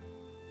う。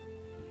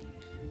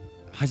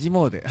恥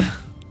詣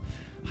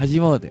恥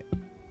詣、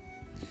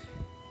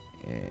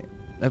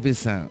ラピ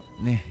スさん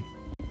ね、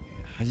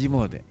恥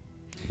詣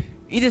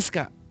いいです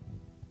か？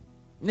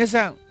皆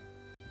さん、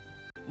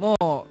も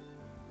う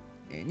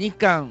日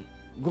韓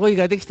合意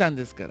ができたん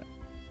ですから、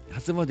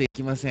初詣行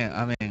きません。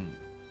アメン。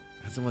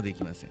初詣行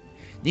きません。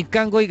日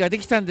韓合意がで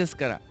きたんです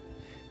から、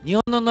日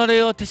本の呪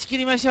いを断ち切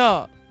りまし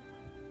ょ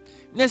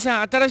う。皆さ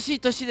ん、新しい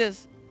年で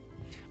す。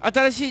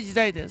新しい時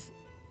代です。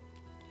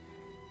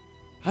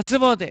初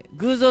詣、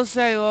偶像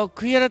祭を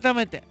悔い改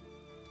めて、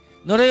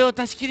呪いを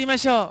断ち切りま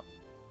しょ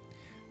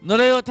う。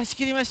呪いを断ち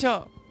切りまし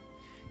ょ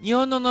う。日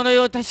本の呪い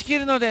を断ち切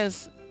るので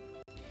す。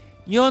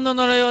日本の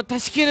呪いを断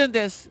ち切るん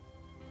です。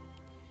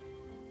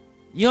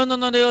日本の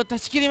呪いを断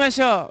ち切りまし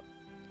ょう。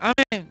ア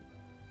メン。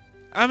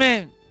アメ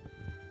ン。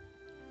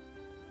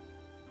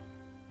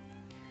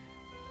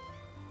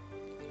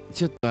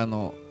ちょっ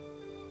と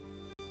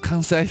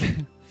関西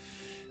弁、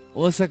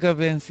大阪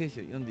弁聖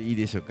書読んでいい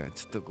でしょうか。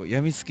ちょっとこう、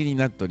病みつきに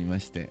なっておりま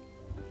して、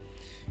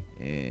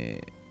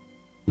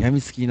病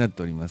みつきになっ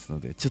ております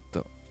ので、ちょっ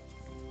と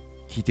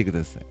聞いてく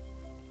ださい。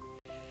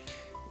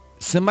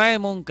狭い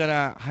門か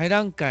ら入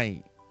らんか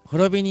い、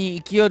滅びに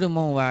行きよる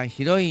門は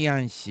広いや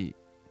んし、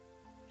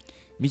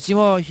道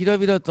も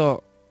広々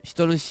とし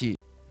とるし、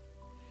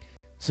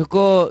そ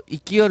こを生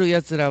きよる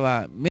やつら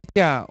はめ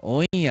ちゃ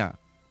多いんや。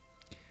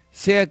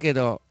せやけ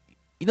ど、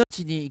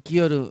命に生き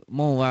よる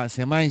門は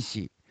狭い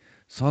し、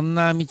そん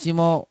な道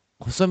も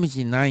細道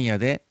なんや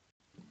で。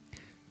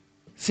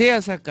せ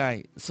やさか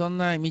い、そん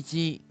な道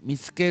見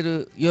つけ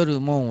るよ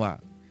る門は、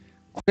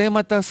これ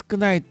また少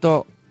ない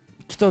と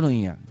来とる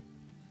んや。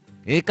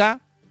ええか？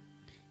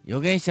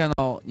預言者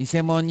の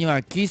偽物に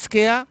は気ぃつ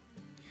けや。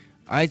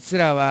あいつ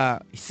ら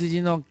は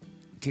羊の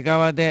毛皮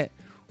で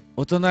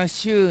おとな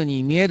しゅう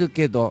に見える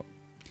けど、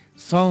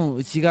損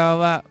内側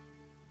は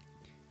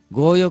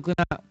強欲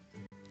な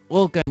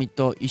狼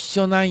と一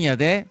緒なんや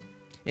で。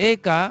ええ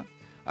か、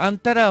あん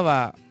たら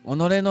は己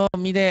の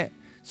身で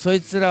そ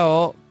いつら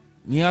を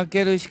見分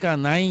けるしか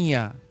ないん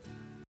や。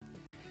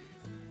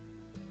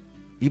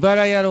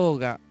茨野郎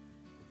が、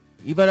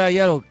茨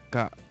野郎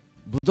か、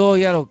ぶどう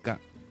野郎か、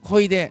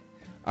ほいで、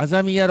あ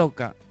ざみ野郎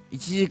か、い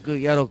ちじく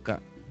野郎か、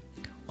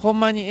ほん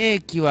まにええ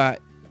木は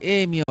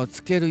ええ実を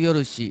つけるよ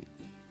るし、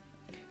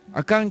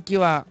あかん木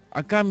は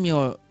あかん実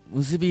を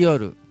結びよ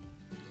る。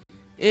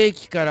ええ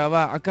木から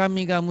はあかん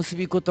実が結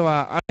びこと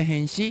はあらへ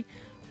んし、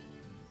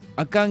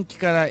あかん木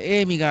から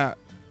ええ実が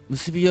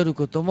結びよる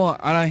こと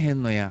もあらへ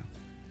んのや。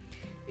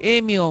え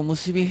え実を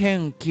結びへ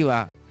ん木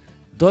は、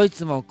どい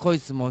つもこい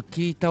つも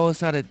切り倒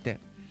されて、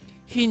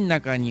火ん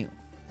中に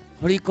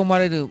掘り込ま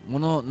れるも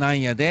のな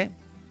んやで。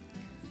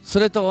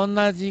それと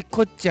同じ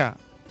こっちゃ。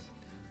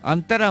あ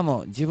んたら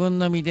も自分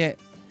の身で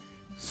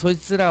そい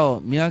つら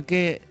を見分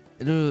け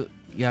る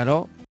や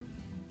ろ。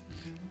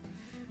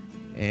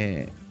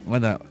ま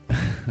だ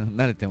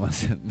慣れてま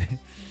せんね。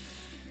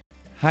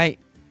はい。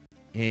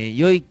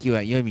良い木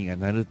は読みが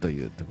なると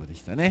いうところで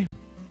したね。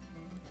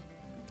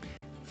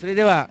それ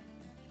では、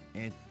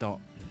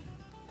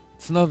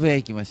角笛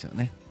いきましょう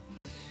ね。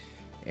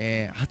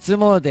初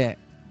詣、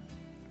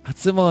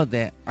初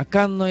詣、あ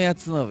かんのや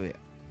角笛。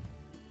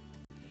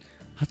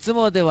初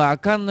詣はあ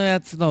かんの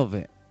や角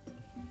笛。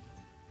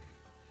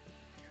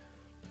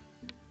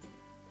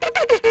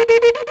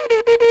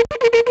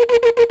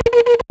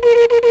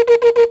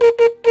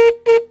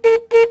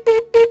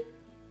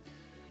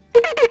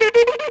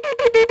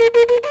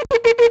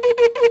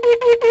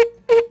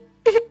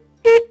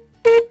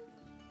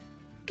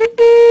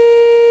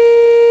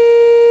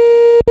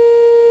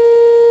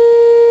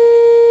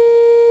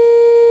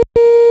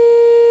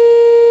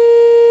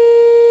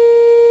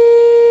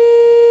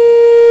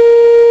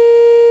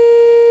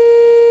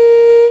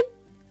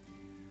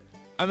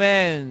ア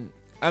メン、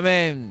ア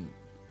メン、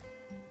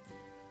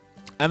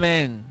ア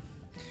メン。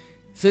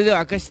それで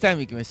は明石タイ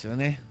ムいきましょう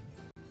ね。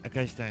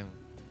明石タイム。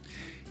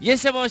イエ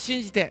ス様を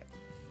信じて、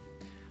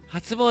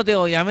初詣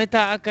をやめ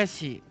た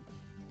証。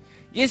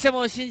イエス様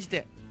を信じ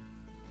て、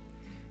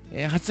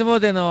初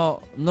詣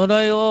の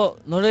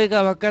呪い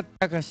が分かっ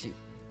た証。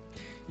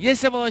イエ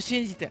ス様を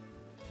信じて、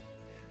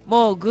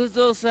もう偶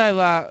像崇拝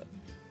は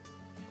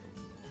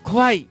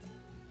怖い。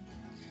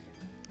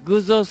偶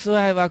像崇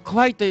拝は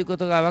怖いというこ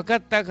とが分か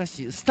った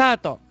証。スター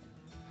ト、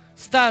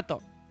スター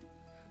ト、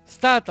ス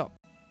タート。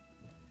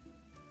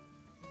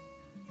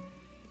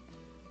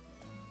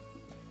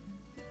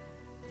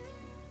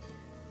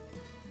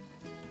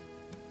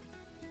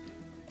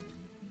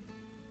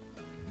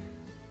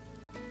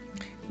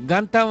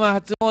元旦は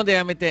初詣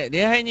やめて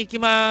礼拝に行き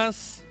ま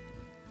す。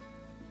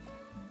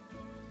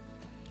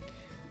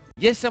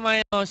イエス様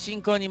への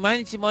信仰に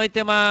毎日燃え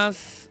てま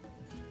す。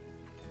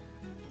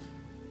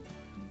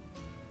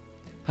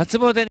初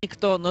詣に行く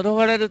と呪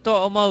われる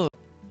と思う。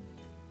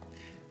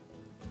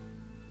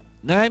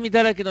悩み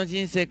だらけの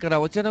人生か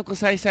らお茶の子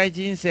さいさい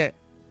人生。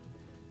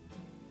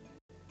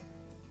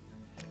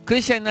ク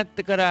リスチャンになっ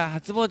てから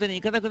初詣に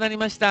行かなくなり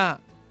ました。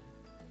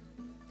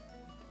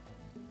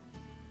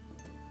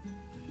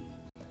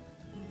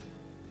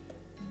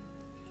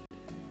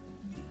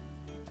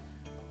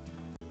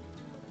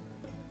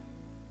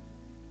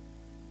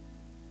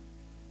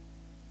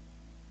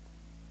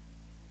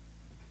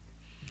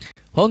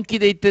本気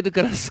で言ってる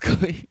からす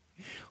ごい。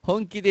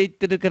本気で言っ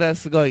てるから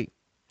すごい。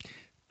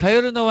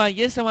頼るのはイ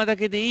エス様だ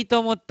けでいいと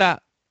思っ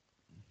た。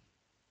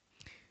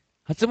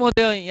初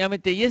詣をやめ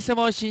てイエス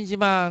様を信じ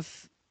ま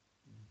す。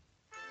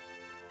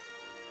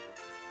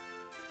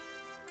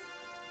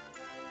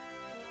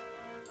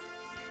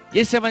イ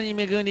エス様に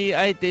巡り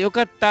会えてよ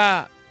かっ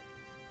た。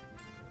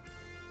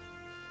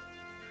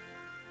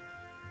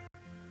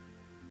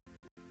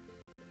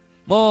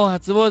もう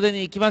初詣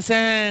に行きま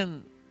せ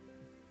ん。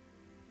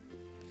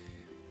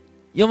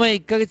余命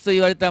1ヶ月と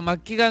言われた末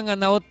期がんが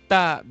治っ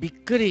た。びっ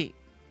くり。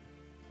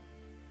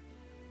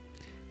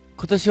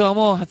今年は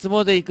もう初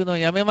詣行くのを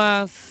やめ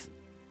ます。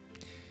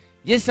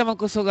イエス様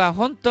こそが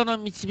本当の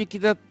導き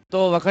だ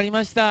と分かり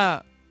まし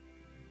た。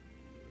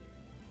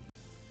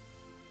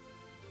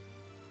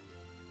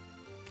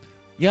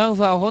ヤン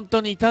ファは本当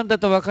にいたんだ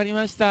と分かり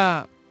まし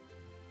た。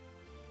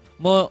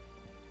もう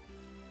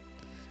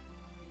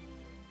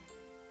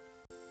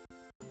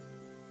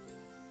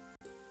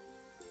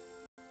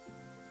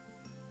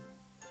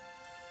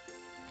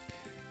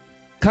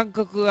韓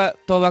国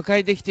と和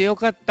解できてよ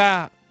かっ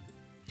た。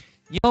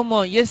日本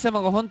もイエス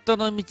様が本当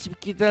の導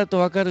きだと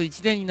分かる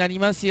一年になり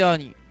ますよう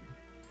に。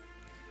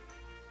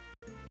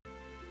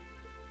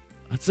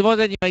初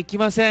詣には行き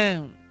ませ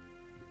ん。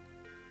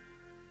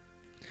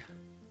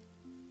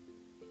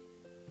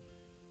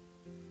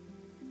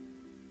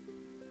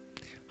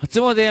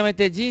初詣やめ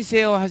て人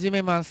生を始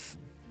めます。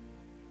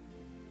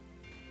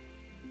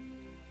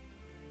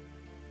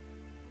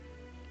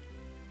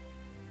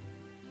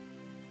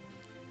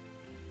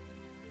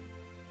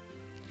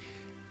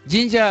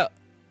神社、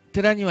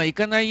寺には行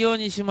かないよう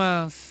にし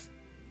ます。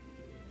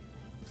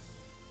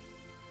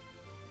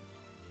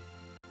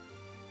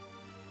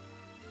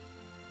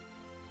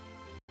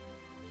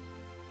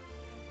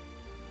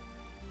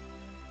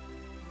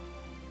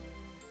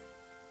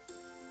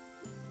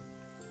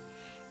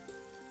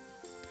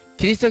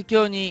キリスト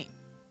教に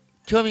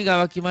興味が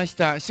湧きまし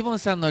た。シモン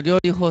さんの料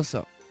理放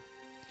送。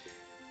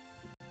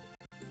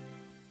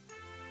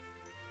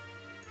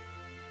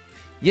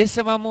イエス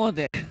様モー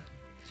デ。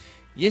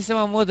イエス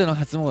様モーデの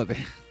初詣。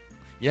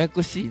やや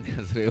こしいね、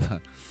それは。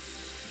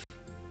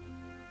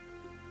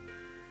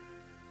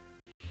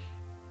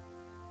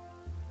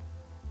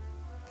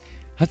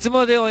初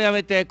詣をや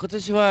めて、今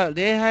年は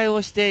礼拝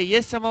をしてイ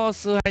エス様を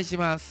崇拝し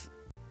ます。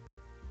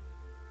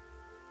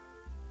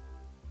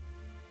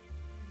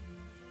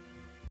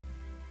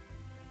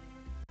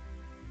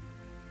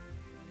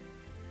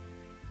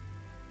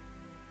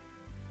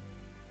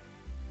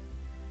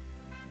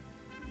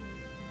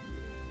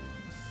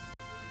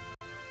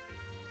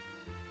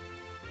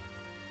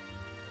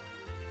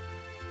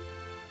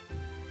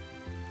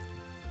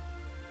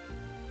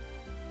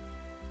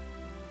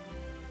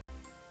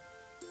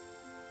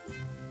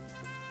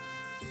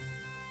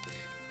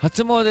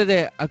初詣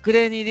で悪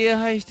霊に礼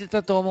拝して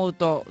たと思う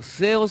と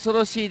末恐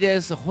ろしいで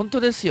す。本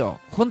当です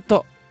よ。本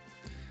当。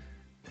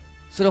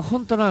それは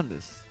本当なんで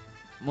す。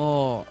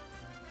もう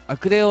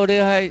悪霊を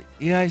礼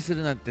拝す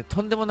るなんてと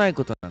んでもない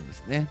ことなんで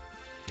すね。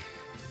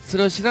そ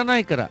れを知らな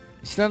いから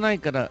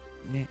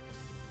ね、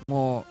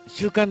もう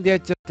習慣でやっ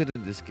ちゃってる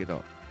んですけ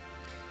ど、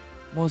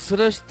もうそ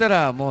れを知った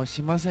らもう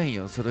しません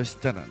よ。それを知っ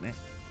たらね。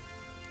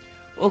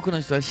多く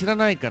の人は知ら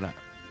ないから、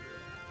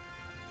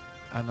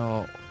あ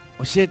の、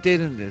教えてい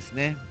るんです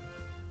ね。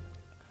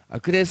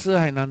悪霊崇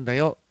拝なんだ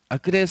よ。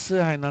悪霊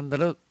崇拝なんだ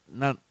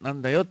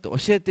よって教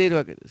えている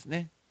わけです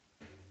ね。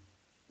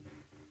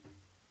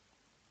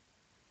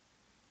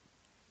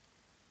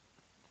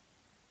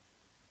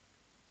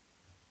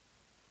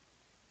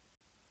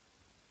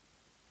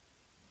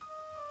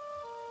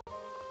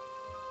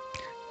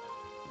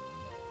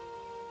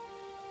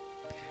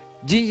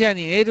神社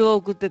にエールを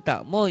送って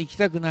た。もう行き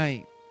たくな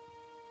い。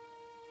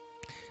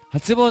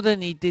初詣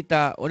に行ってい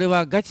た。俺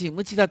はガチ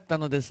無知だった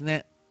のです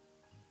ね。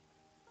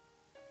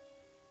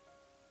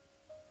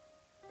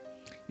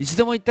一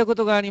度も行ったこ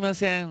とがありま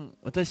せん。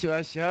私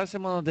は幸せ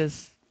者で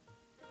す。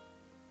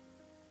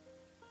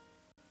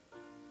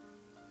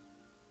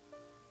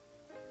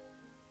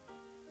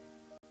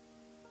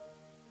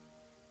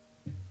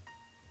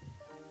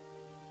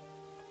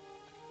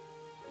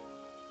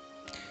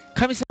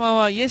神様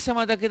はイエス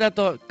様だけだ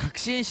と確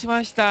信し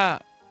まし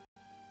た。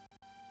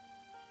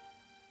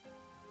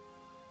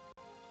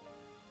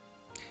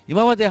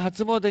今まで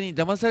初詣に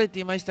騙されて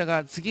いました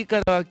が、次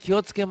からは気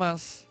をつけま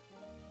す。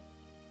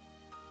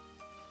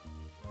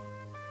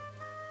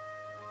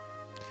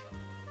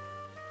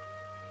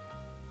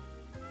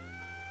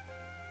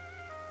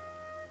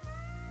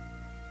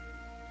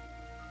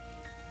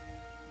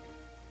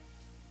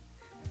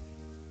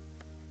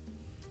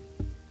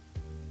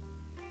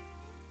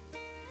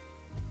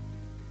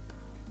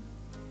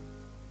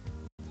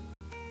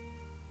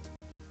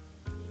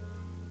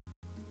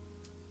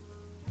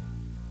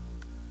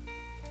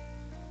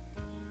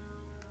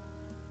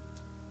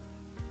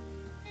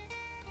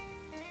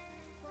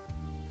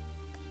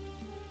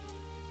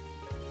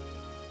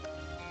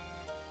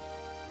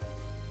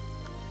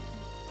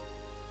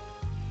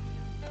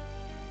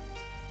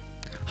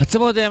初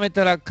詣やめ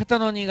たら肩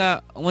の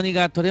重荷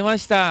が取れま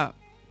した。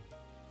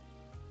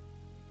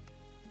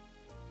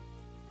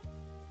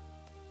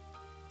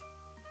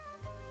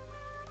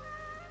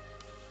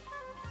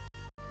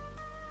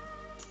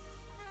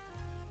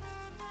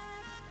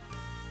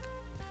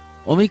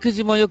おみく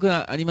じもよく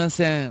ありま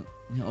せん。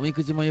おみ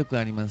くじもよく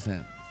ありませ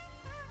ん。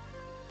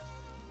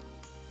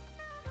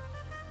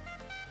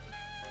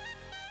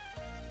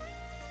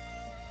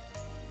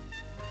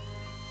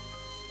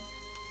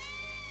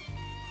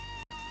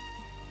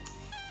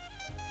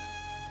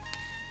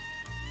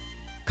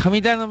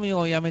神頼み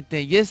をやめ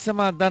てイエス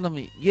様頼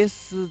み、イエ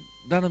ス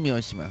頼み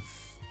をしま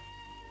す。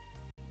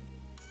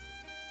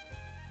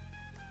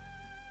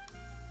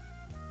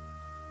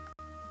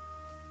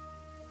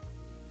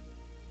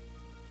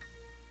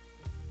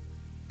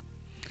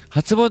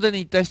初詣に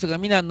行った人が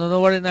皆呪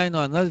われないの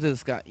はなぜで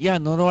すか？いや、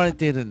呪われ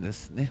ているんで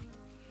すね。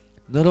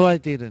呪われ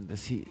ているんで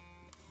す。い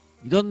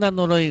ろんな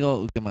呪い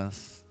を受けま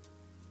す。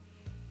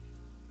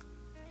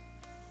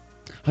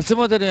初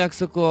詣の約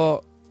束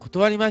を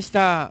断りまし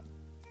た。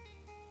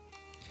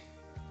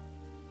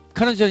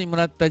彼女にも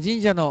らった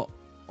神社の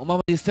お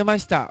守り捨てま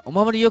した。お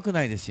守り良く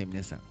ないですよ、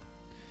皆さん。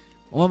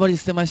お守り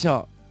捨てまし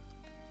ょ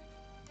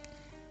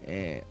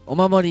う。お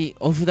守り、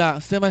お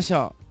札捨てまし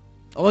ょ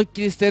う。思いっ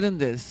きり捨てるん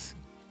です。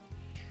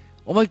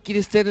思いっき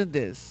り捨てるん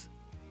です。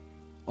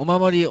お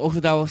守り、お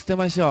札を捨て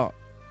ましょ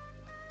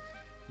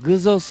う。偶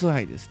像崇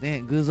拝です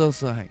ね。偶像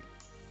崇拝。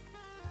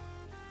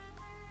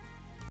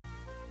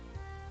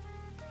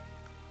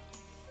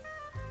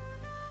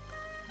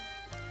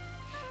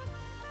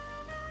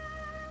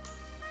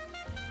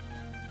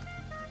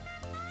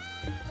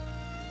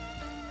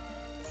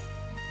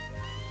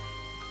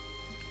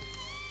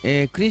ク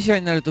リスチャ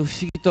ンになると不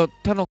思議と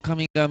他の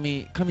神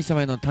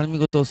様への頼み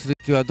事をする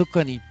気はどこ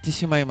かに行って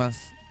しまいま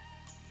す。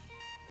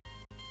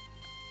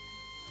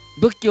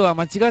仏教は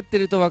間違って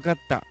ると分かっ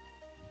た。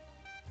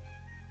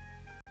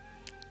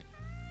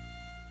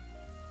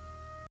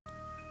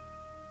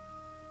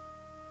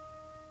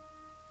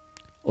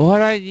お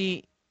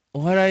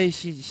祓い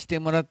して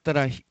もらった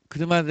ら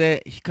車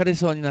でひかれ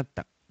そうになっ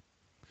た。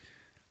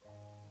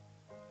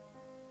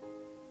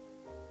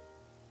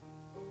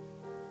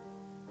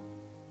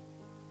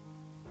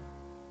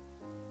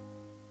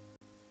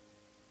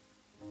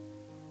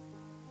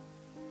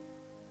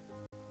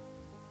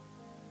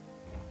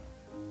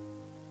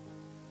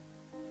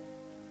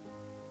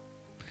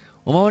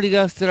お守り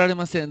が捨てられ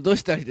ません。どう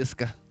したらいいです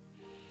か？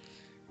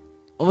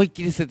思いっ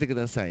きり捨ててく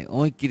ださい。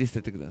思いっきり捨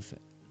ててください。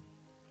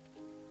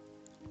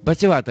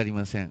罰は当たり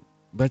ません。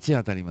罰は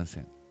当たりませ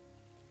ん。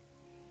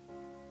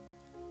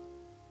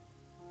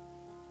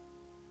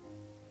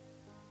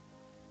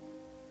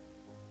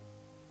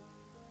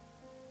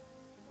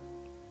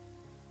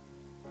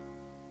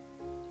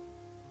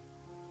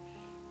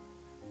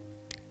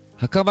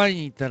墓場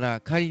に行ったら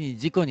仮に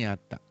事故に遭っ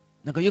た。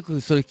なんかよく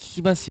それ聞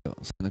きますよ。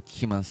そういうの聞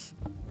きます。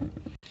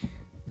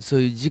そ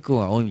ういう事故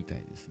が多いみた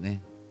いです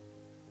ね。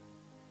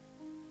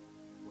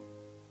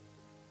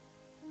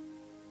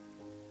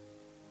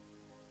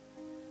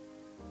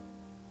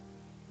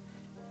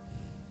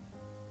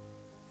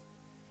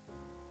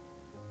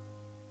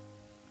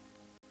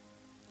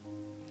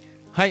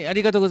はい、あ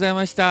りがとうござい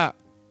ました。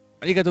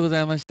ありがとうござ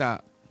いまし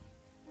た。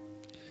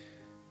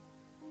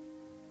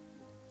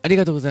あり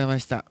がとうございま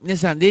した。皆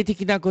さん、霊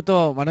的なこ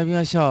とを学び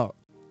ましょ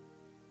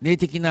う。霊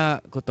的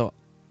なこと。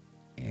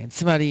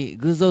つまり、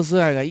偶像崇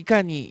拝がい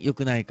かに良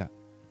くないか。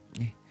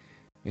ね、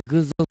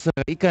偶像崇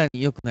拝がいか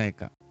に良くない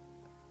か。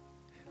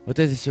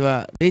私たち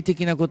は霊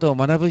的なことを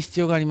学ぶ必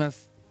要がありま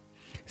す。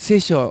聖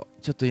書を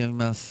ちょっと読み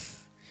ま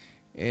す。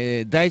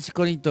第一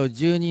コリント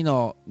12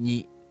の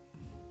2。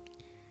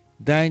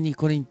第一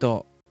コリン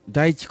ト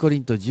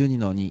12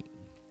の2。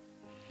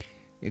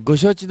ご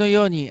承知の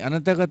ようにあ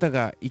なた方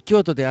が異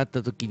教徒であっ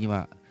た時に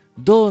は、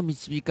どう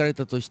導かれ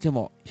たとして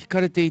も惹か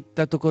れていっ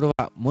たところ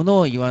は物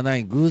を言わな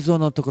い偶像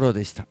のところ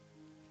でした。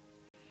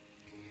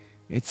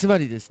つま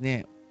りです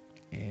ね、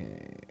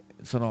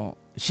その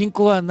信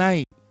仰がな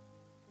い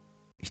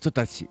人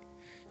たち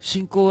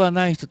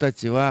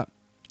は、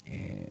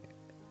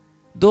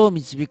どう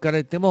導か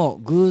れても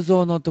偶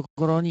像のと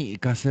ころに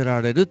行かせ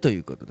られるとい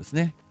うことです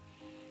ね。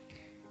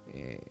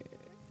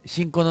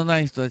信仰のな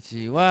い人た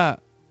ちは、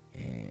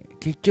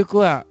結局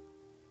は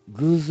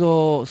偶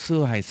像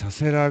崇拝さ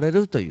せられ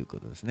るというこ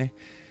とですね。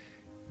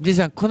皆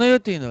さん、この世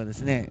というのはで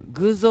すね、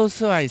偶像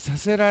崇拝さ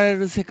せられ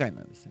る世界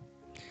なんですよ。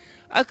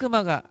悪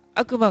魔が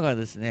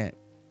ですね、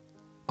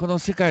この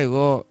世界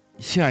を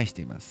支配し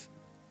ています。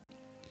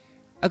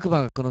悪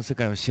魔がこの世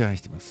界を支配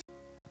しています。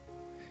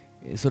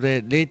そ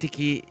れ、霊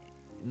的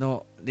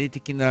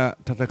な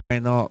戦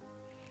いの、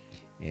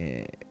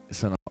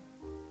その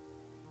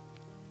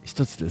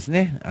一つです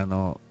ね。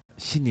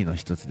真理の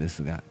一つで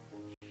すが。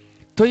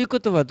というこ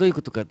とはどういう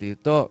ことかという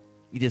と、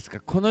いいですか？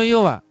この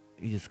世は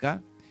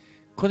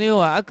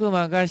悪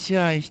魔が支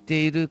配し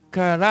ている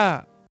か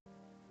ら、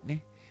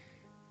ね、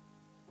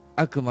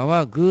悪魔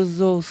は偶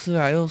像崇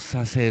拝を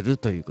させる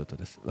ということ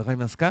です。わかり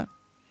ますか？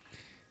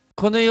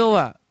この世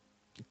は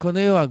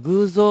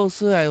偶像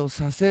崇拝を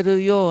させ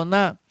るよう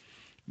な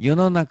世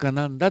の中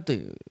なんだとい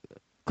う、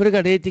これ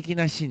が霊的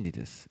な真理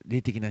です。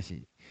霊的な真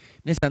理。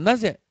皆さん、な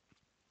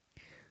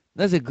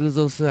ぜ偶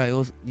像崇拝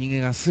を人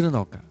間がする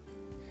のか。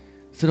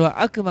それ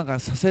は悪魔が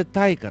させ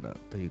たいから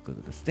というこ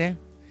とですね。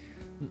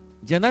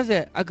じゃあな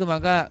ぜ悪魔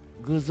が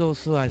偶像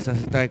崇拝さ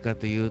せたいか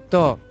という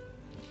と、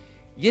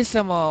イエス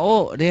様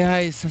を礼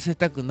拝させ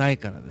たくない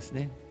からです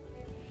ね。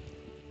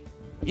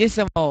イエ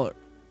ス様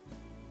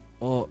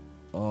を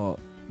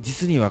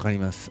実にわかり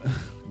ます。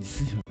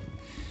実に、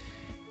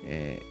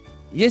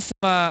イエス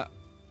様、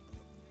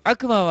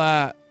悪魔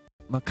は、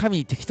神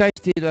に敵対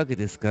しているわけ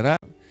ですから、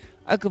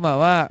悪魔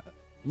は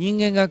人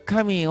間が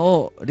神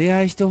を礼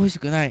拝してほし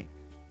くない。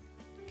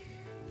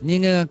人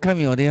間が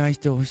神を礼拝し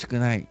てほしく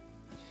ない。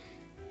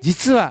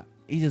実は、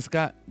いいです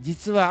か？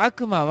実は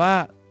悪魔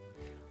は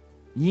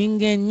人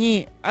間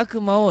に悪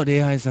魔を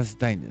礼拝させ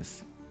たいんで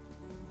す。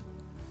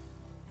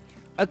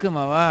悪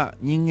魔は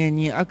人間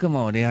に悪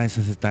魔を礼拝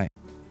させたい。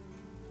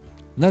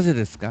なぜ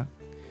ですか？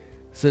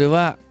それ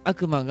は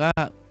悪魔が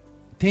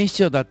天使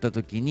長だった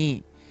時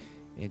に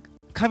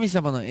神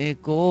様の栄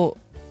光を、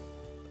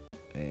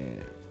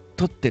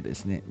取ってで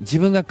すね、自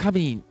分が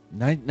神に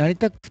なり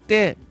たく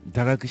て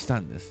堕落した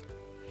んです。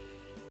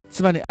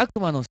つまり悪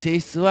魔の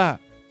性質は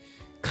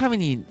神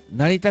に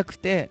なりたく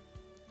て、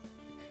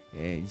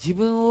自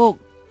分を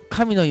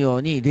神のよ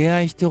うに礼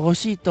拝してほ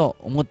しいと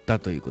思った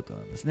ということな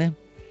んですね。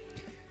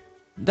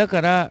だ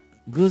から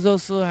偶像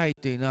崇拝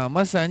というのは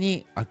まさ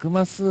に悪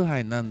魔崇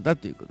拝なんだ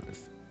ということで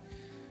す。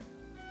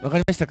わか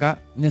りましたか？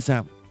皆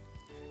さん、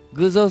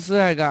偶像崇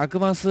拝が悪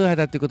魔崇拝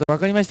だということわ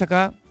かりました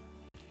か？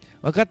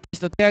分かった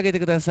人手を挙げて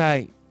くださ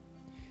い。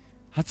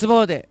初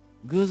詣、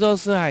偶像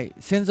崇拝、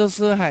先祖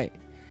崇拝、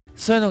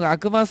そういうのが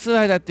悪魔崇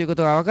拝だっていうこ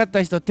とが分かっ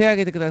た人、手を挙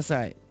げてくだ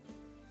さい。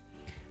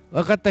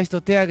分かった人、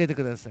手を挙げて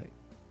ください。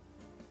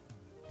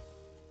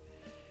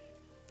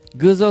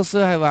偶像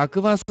崇拝は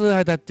悪魔崇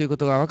拝だっていうこ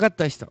とが分かっ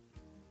た人。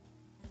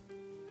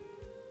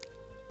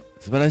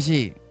素晴ら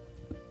しい。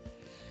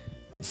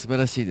素晴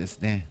らしいです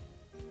ね。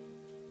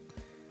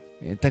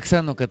たく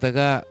さんの方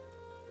が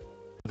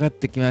分かっ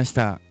てきまし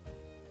た。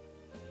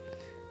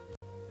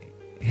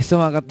へそ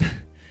が曲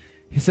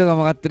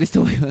がってる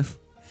人もいます。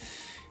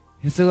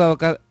へそ曲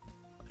が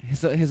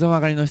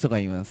りの人が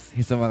います。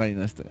へそ曲がり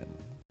の人が。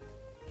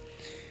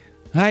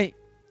はい。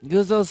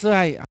偶像崇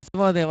拝、初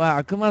詣は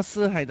悪魔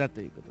崇拝だと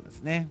いうことで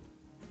すね。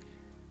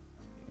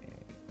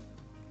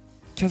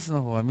キャス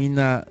の方はみん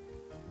な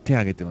手を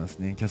挙げてます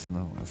ね。キャス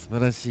の方は素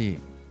晴らしい。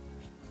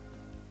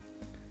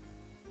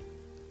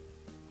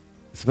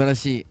素晴ら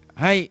しい。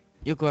はい。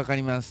よくわか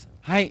ります。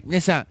はい。皆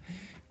さん、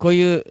こう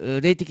い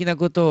う霊的な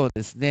ことを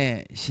です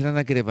ね、知ら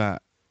なけれ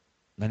ば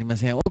なりま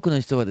せん。多くの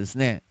人はです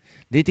ね、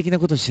霊的な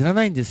ことを知ら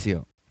ないんです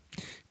よ。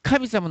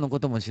神様の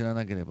ことも知ら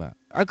なければ、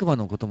悪魔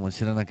のことも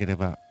知らなけれ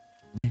ば、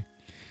ね、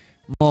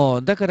も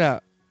うだか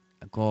ら、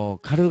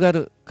こう軽々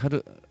っ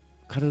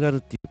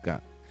ていう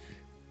か、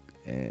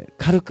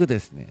軽くで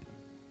すね、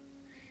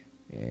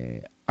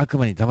悪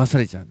魔に騙さ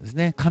れちゃうんです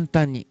ね。簡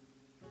単に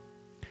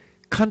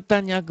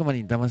悪魔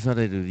に騙さ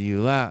れる理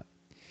由は、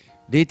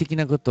霊的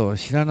なことを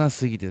知らな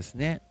すぎです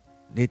ね。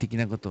霊的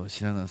なことを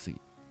知らなすぎ。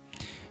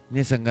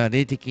皆さんが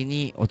霊的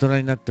に大人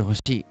になってほ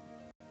しい。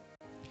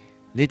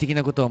霊的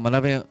なことを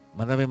学べ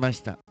ま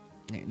した。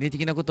ね、霊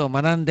的なことを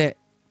学んで、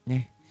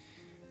ね、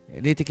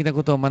霊的な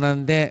ことを学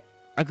んで、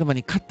悪魔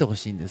に勝ってほ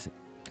しいんです。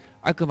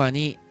悪魔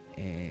に、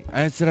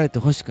操られて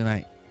ほしくな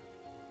い。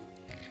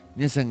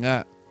皆さん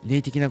が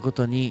霊的なこ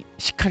とに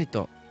しっかり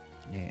と、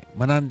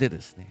学んでで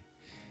すね、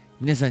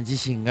皆さん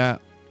自身が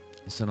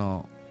そ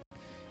の、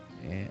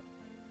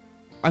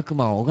悪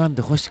魔を拝ん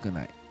でほしく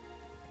ない。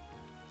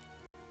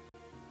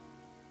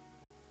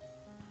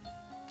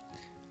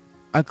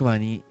悪魔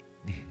に、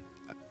ね、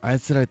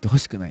操られてほ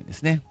しくないんで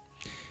すね。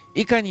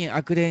いかに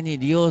悪霊に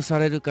利用さ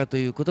れるかと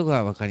いうこと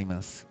がわかり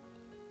ます。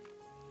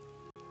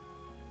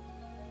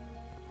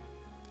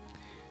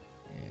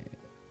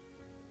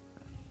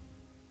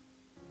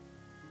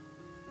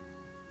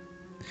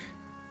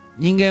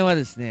人間は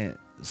ですね、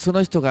そ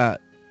の人が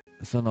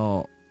そ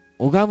の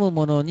拝む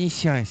ものに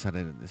支配さ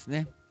れるんです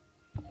ね。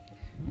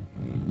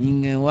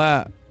人間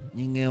は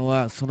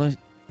その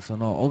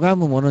拝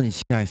むものに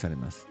支配され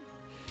ます。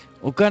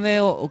お金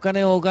を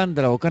拝ん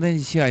だらお金に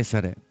支配さ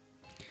れ、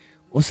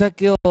お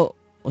酒を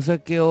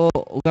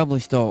拝む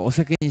人はお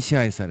酒に支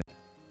配され、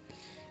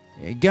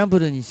ギャンブ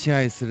ルに支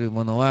配する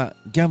者は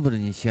ギャンブル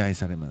に支配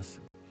されま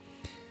す。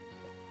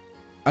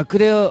悪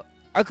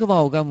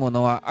魔を拝む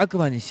者は悪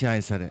魔に支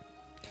配され、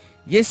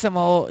イエス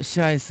様を支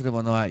配する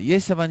者はイエ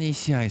ス様に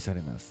支配さ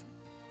れます。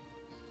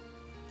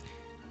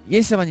イ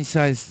エス様に支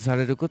配さ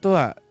れること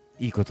は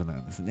いいことな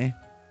んですね。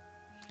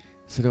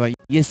それはイ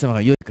エス様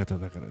が良い方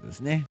だからで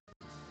すね。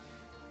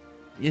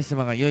イエス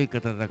様が良い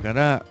方だか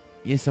ら、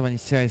イエス様に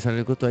支配され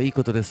ることはいい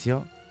ことです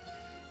よ。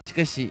し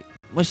かし、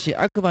もし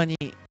悪魔に、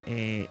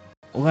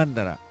拝ん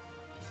だら、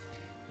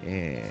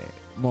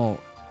も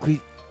う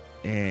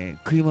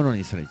食い物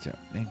にされちゃ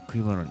う。ね、食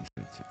い物にさ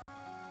れちゃう。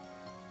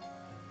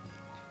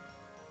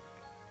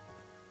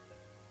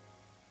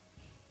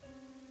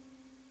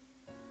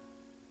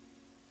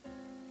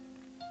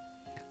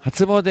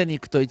初詣に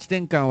行くと1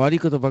年間悪い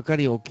ことばか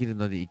り起きる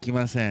ので行き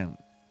ません。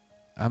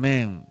ア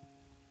メン。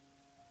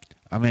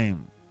アメ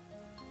ン。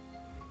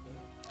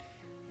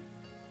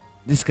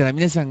ですから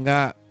皆さん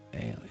が、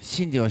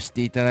真理を知っ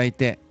ていただい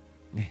て、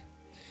ね、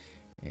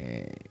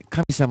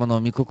神様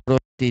の御心を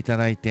知っていた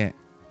だいて、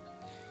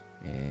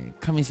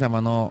神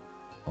様の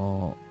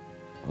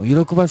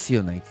喜ばす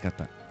ような生き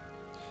方、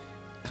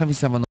神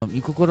様の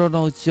御心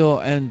の内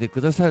を歩んでく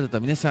ださると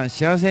皆さん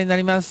幸せにな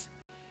ります。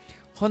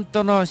本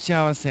当の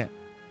幸せ、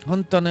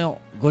本当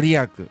のご利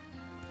益、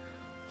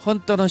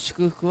本当の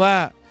祝福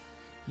は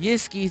イエ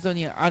ス・キリスト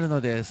にあるの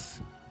で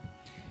す。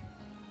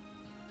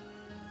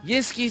イ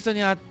エス・キリスト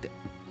にあって、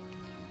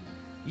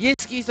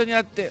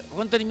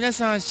本当に皆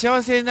さんは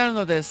幸せになる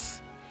ので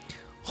す。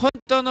本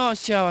当の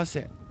幸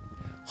せ、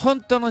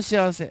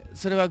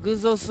それは偶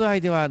像崇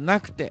拝ではな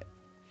くて、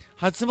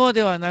初詣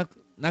ではな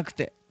く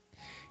て、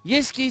イ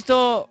エス・キリス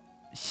トを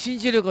信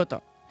じるこ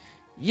と、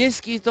イエ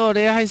ス・キリストを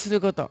礼拝す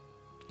ること、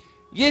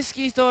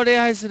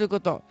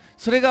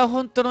それが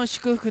本当の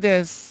祝福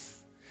で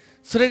す。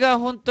それが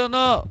本当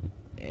の、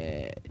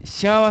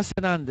幸せ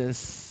なんで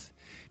す。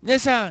皆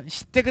さん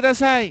知ってくだ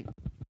さい。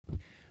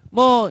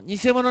もう偽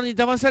物に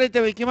騙されて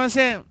はいけま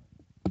せん。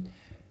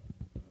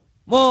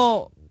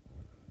も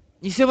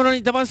う偽物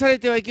に騙され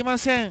てはいけま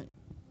せん。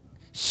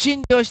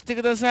真理を知って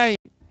ください。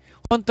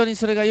本当に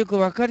それがよく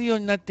わかるよう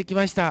になってき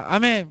ました。ア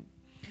メン。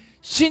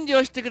真理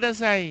を知ってくだ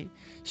さい。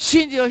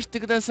真理を知って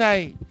くださ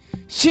い。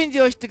真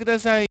理を知ってくだ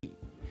さい。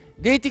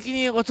霊的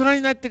に大人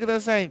になってくだ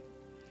さい。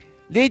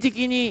霊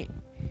的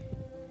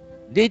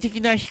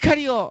な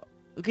光を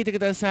受けてく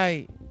ださ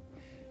い。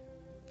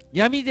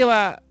闇で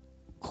は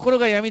心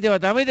が闇では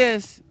ダメで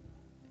す。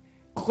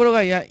心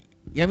が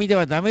闇で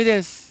はダメ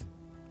です。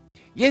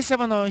イエス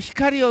様の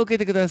光を受け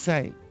てくださ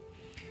い。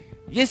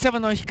イエス様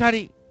の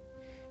光、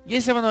イ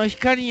エス様の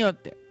光によっ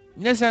て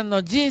皆さん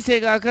の人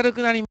生が明る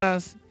くなりま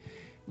す。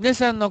皆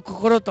さんの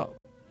心と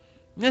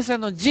皆さ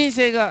んの人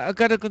生が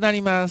明るくな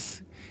りま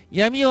す。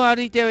闇を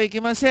歩いてはい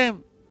けませ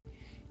ん。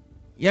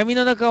闇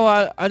の中を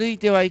歩い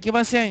てはいけ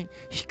ません。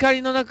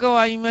光の中を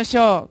歩みまし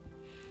ょう。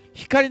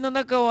光の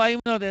中を歩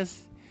むので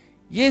す。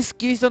イエス・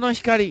キリストの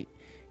光、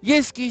イ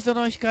エス・キリスト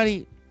の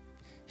光、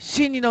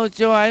真理のう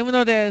ちを歩む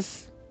ので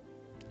す。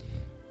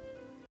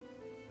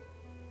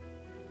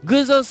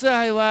偶像崇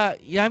拝は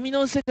闇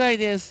の世界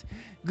です。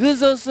偶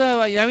像崇拝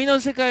は闇の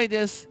世界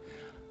です。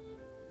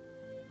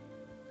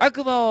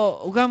悪魔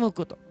を拝む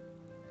こと。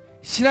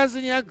知ら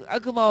ずに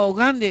悪魔を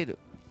拝んでいる。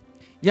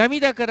闇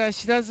だから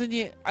知らず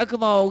に悪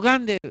魔を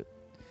拝んでいる。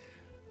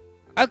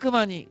悪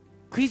魔に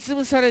食いつ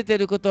ぶされてい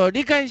ることを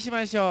理解し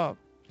ましょ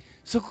う。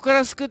そこか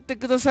ら救って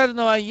くださる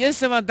のはイエ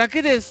ス様だ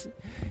けです。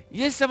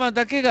イエス様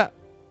だけが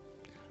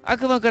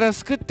悪魔から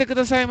救ってく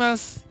ださいま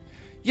す。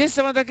イエス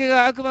様だけ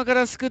が悪魔か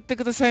ら救って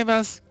ください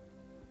ます。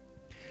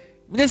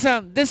皆さ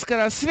ん、ですか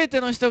ら全て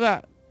の人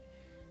が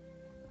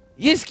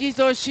イエス・キリス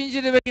トを信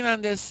じるべきな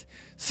んです。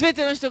全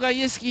ての人が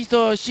イエス・キリス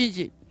トを信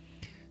じ、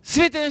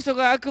全ての人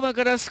が悪魔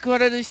から救わ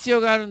れる必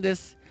要があるんで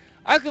す。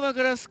悪魔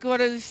から救わ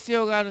れる必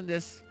要があるんで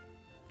す。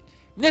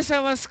皆さ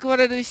んは救わ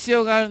れる必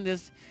要があるんで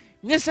す。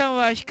皆さん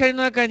は光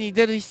の中に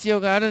出る必要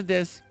があるん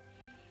です。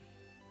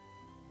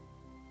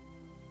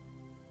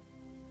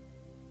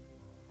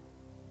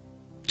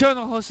今日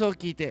の放送を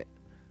聞いて、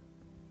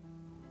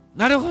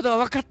なるほど、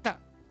分かった。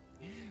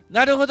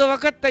なるほど、分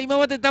かった。今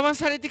まで騙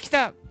されてき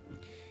た。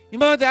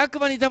今まで悪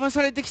魔に騙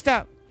されてき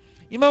た。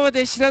今ま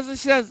で知らず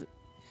知らず、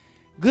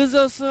偶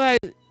像崇拝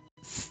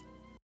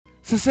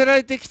させら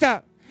れてき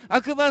た。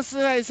悪魔崇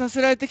拝さ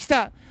せられてき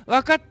た。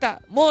分かっ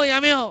た。もう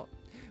やめよ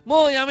う。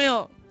もうやめ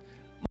よ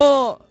う。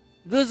も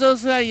う偶像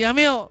崇拝や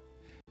めよ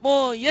う。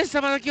もうイエス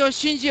様だけを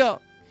信じ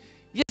よ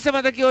う。イエス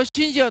様だけを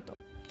信じようと。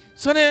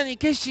そのように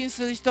決心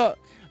する人、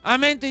ア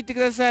メンと言ってく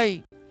ださ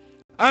い。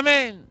ア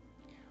メン。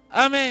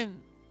アメ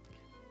ン。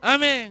ア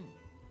メン。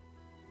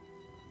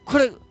こ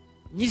れ、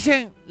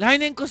来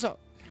年こ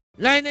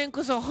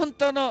そ本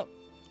当の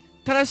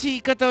正しい言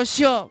い方を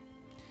しよ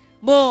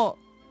う。もう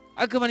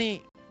悪魔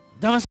に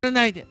騙され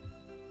ないで。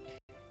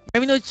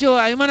闇の道を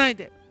歩まない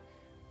で。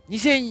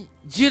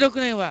2016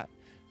年は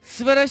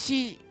素晴ら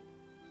しい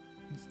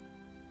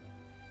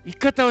生き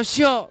方を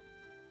しよ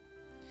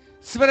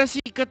う。素晴らしい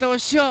生き方を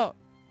しよ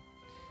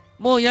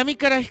う。もう闇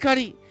から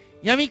光、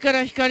闇か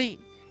ら光、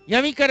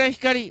闇から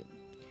光。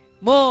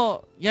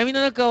もう闇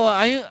の中を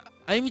歩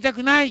みた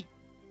くない。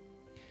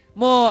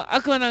もう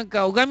悪魔なん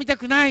か拝みた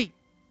くない。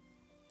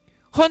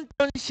本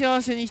当に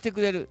幸せにして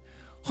くれる。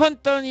本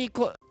当に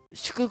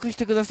祝福し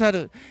てくださ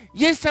る。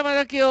イエス様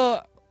だけ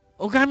を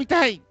拝み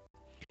たい。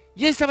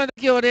イエス様だ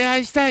けを礼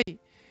拝したい。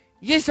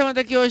イエス様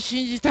だけを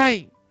信じた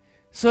い。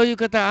そういう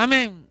方、ア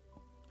メン。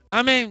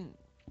アメン。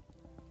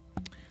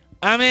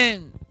アメ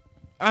ン。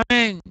ア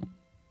メン。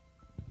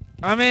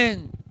アメ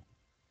ン。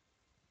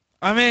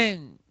アメ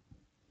ン。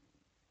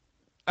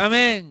ア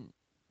メン。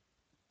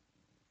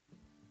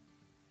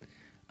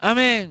ア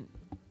メン。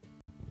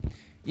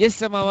イエス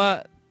様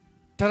は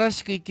正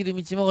しく生きる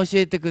道も教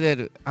えてくれ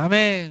る。ア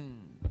メ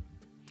ン。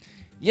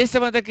イエス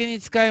様だけに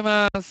使い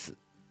ます。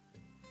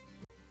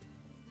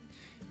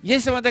イエ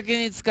ス様だ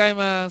けに使い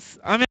ます。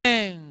ア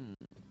メン。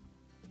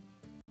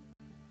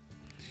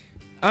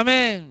ア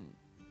メン。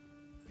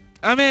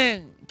アメ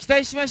ン。期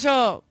待しまし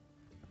ょ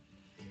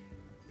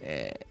う。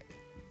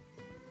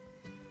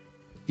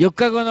4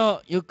日後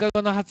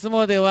の初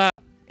詣は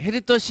減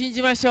ると信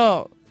じまし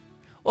ょう。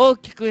大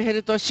きく減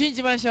ると信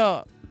じまし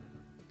ょう。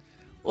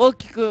大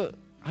きく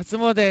初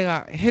詣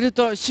が減る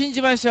と信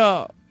じまし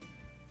ょう。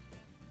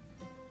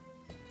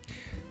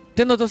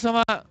天のお父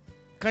様、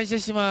感謝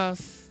しま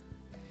す。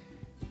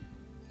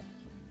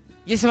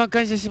イエス様、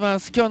感謝しま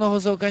す。今日の放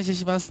送を感謝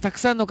します。たく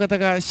さんの方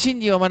が真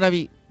理を学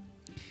び、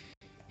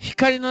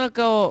光の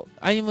中を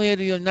歩め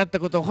るようになった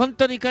ことを本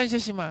当に感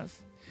謝しま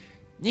す。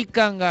日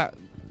韓が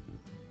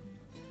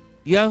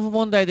慰安婦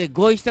問題で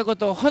合意したこ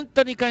とを本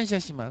当に感謝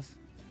します。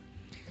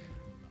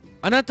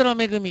あなた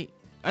の恵み、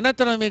あな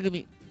たの恵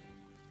み、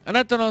あ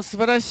なたの素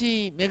晴ら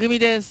しい恵み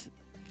です。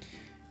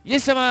イエ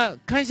ス様、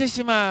感謝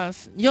しま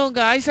す。日本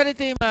が愛され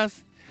ていま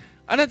す。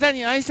あなた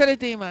に愛され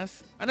ていま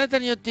す。あなた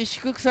によって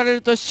祝福され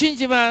ると信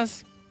じま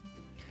す。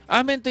ア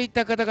ーメンといっ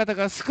た方々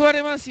が救わ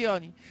れますよう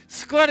に、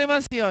救われ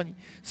ますように、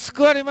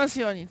救われます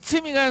ように、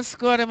罪が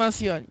救われま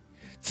すように、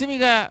罪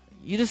が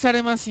許さ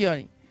れますよう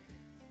に、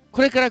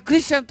これからク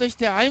リスチャンとし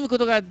て歩むこ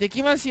とがで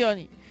きますよう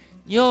に、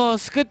日本を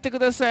救ってく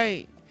ださ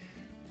い。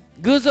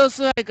偶像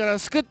崇拝から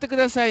救ってく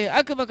ださい。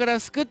悪魔から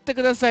救って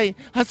ください。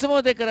初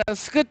詣から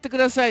救ってく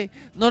ださい。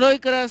呪い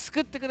から救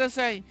ってくだ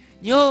さい。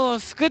日本を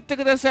救って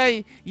くださ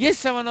い。イエス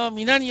様の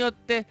皆によっ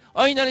て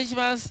お祈りし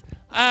ます。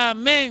アー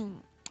メン。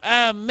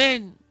アーメ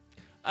ン。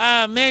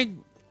アーメ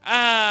ン。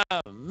ア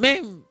ーメ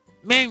ン。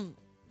メン。